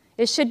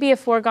 It should be a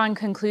foregone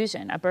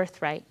conclusion, a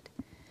birthright.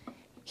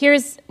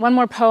 Here's one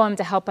more poem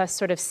to help us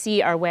sort of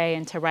see our way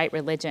into right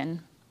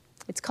religion.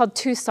 It's called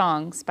Two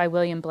Songs by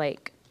William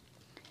Blake.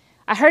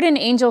 I heard an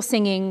angel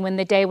singing when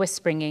the day was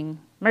springing.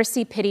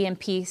 Mercy, pity, and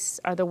peace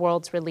are the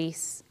world's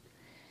release.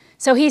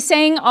 So he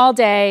sang all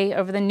day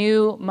over the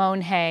new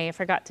mown hay. I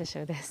forgot to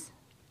show this.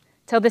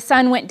 Till the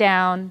sun went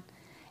down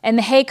and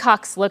the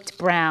haycocks looked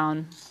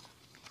brown.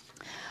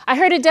 I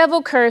heard a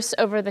devil curse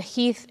over the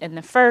heath and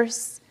the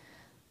furse.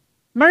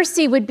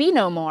 Mercy would be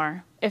no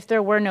more if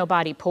there were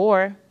nobody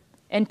poor.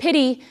 And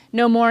pity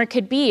no more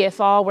could be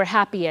if all were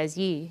happy as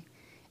ye.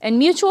 And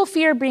mutual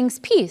fear brings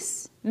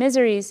peace.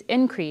 Miseries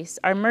increase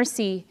our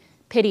mercy,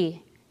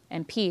 pity,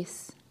 and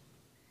peace.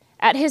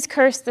 At his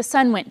curse the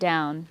sun went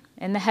down,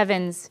 and the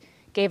heavens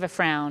gave a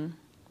frown.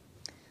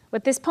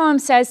 What this poem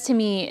says to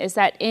me is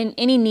that in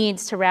any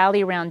needs to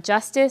rally around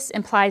justice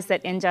implies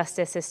that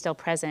injustice is still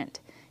present.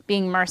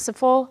 Being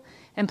merciful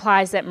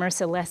implies that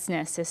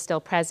mercilessness is still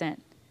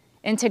present.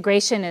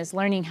 Integration is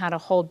learning how to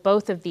hold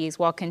both of these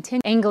while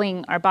continuing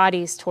angling our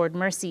bodies toward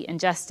mercy and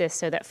justice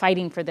so that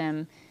fighting for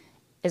them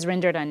is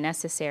rendered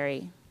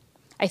unnecessary.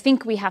 I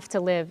think we have to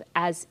live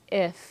as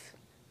if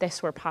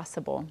this were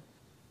possible.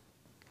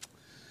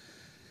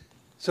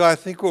 So I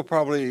think we'll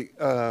probably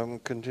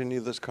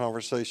continue this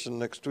conversation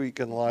next week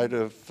in light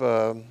of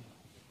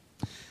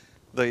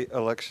the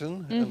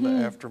election and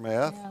the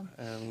aftermath,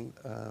 and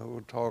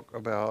we'll talk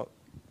about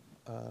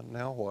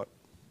now what.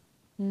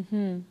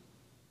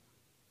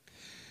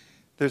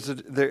 There's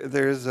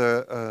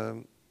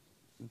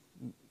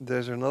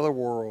another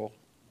world,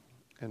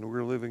 and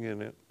we're living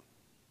in it.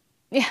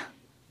 Yeah.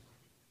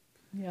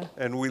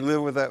 And we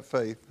live with that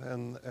faith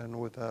and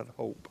with that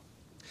hope.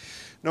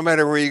 No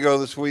matter where you go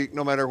this week,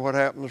 no matter what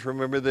happens,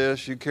 remember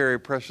this: you carry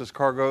precious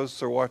cargoes,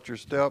 so watch your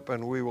step,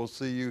 and we will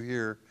see you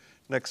here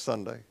next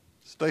Sunday.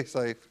 Stay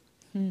safe.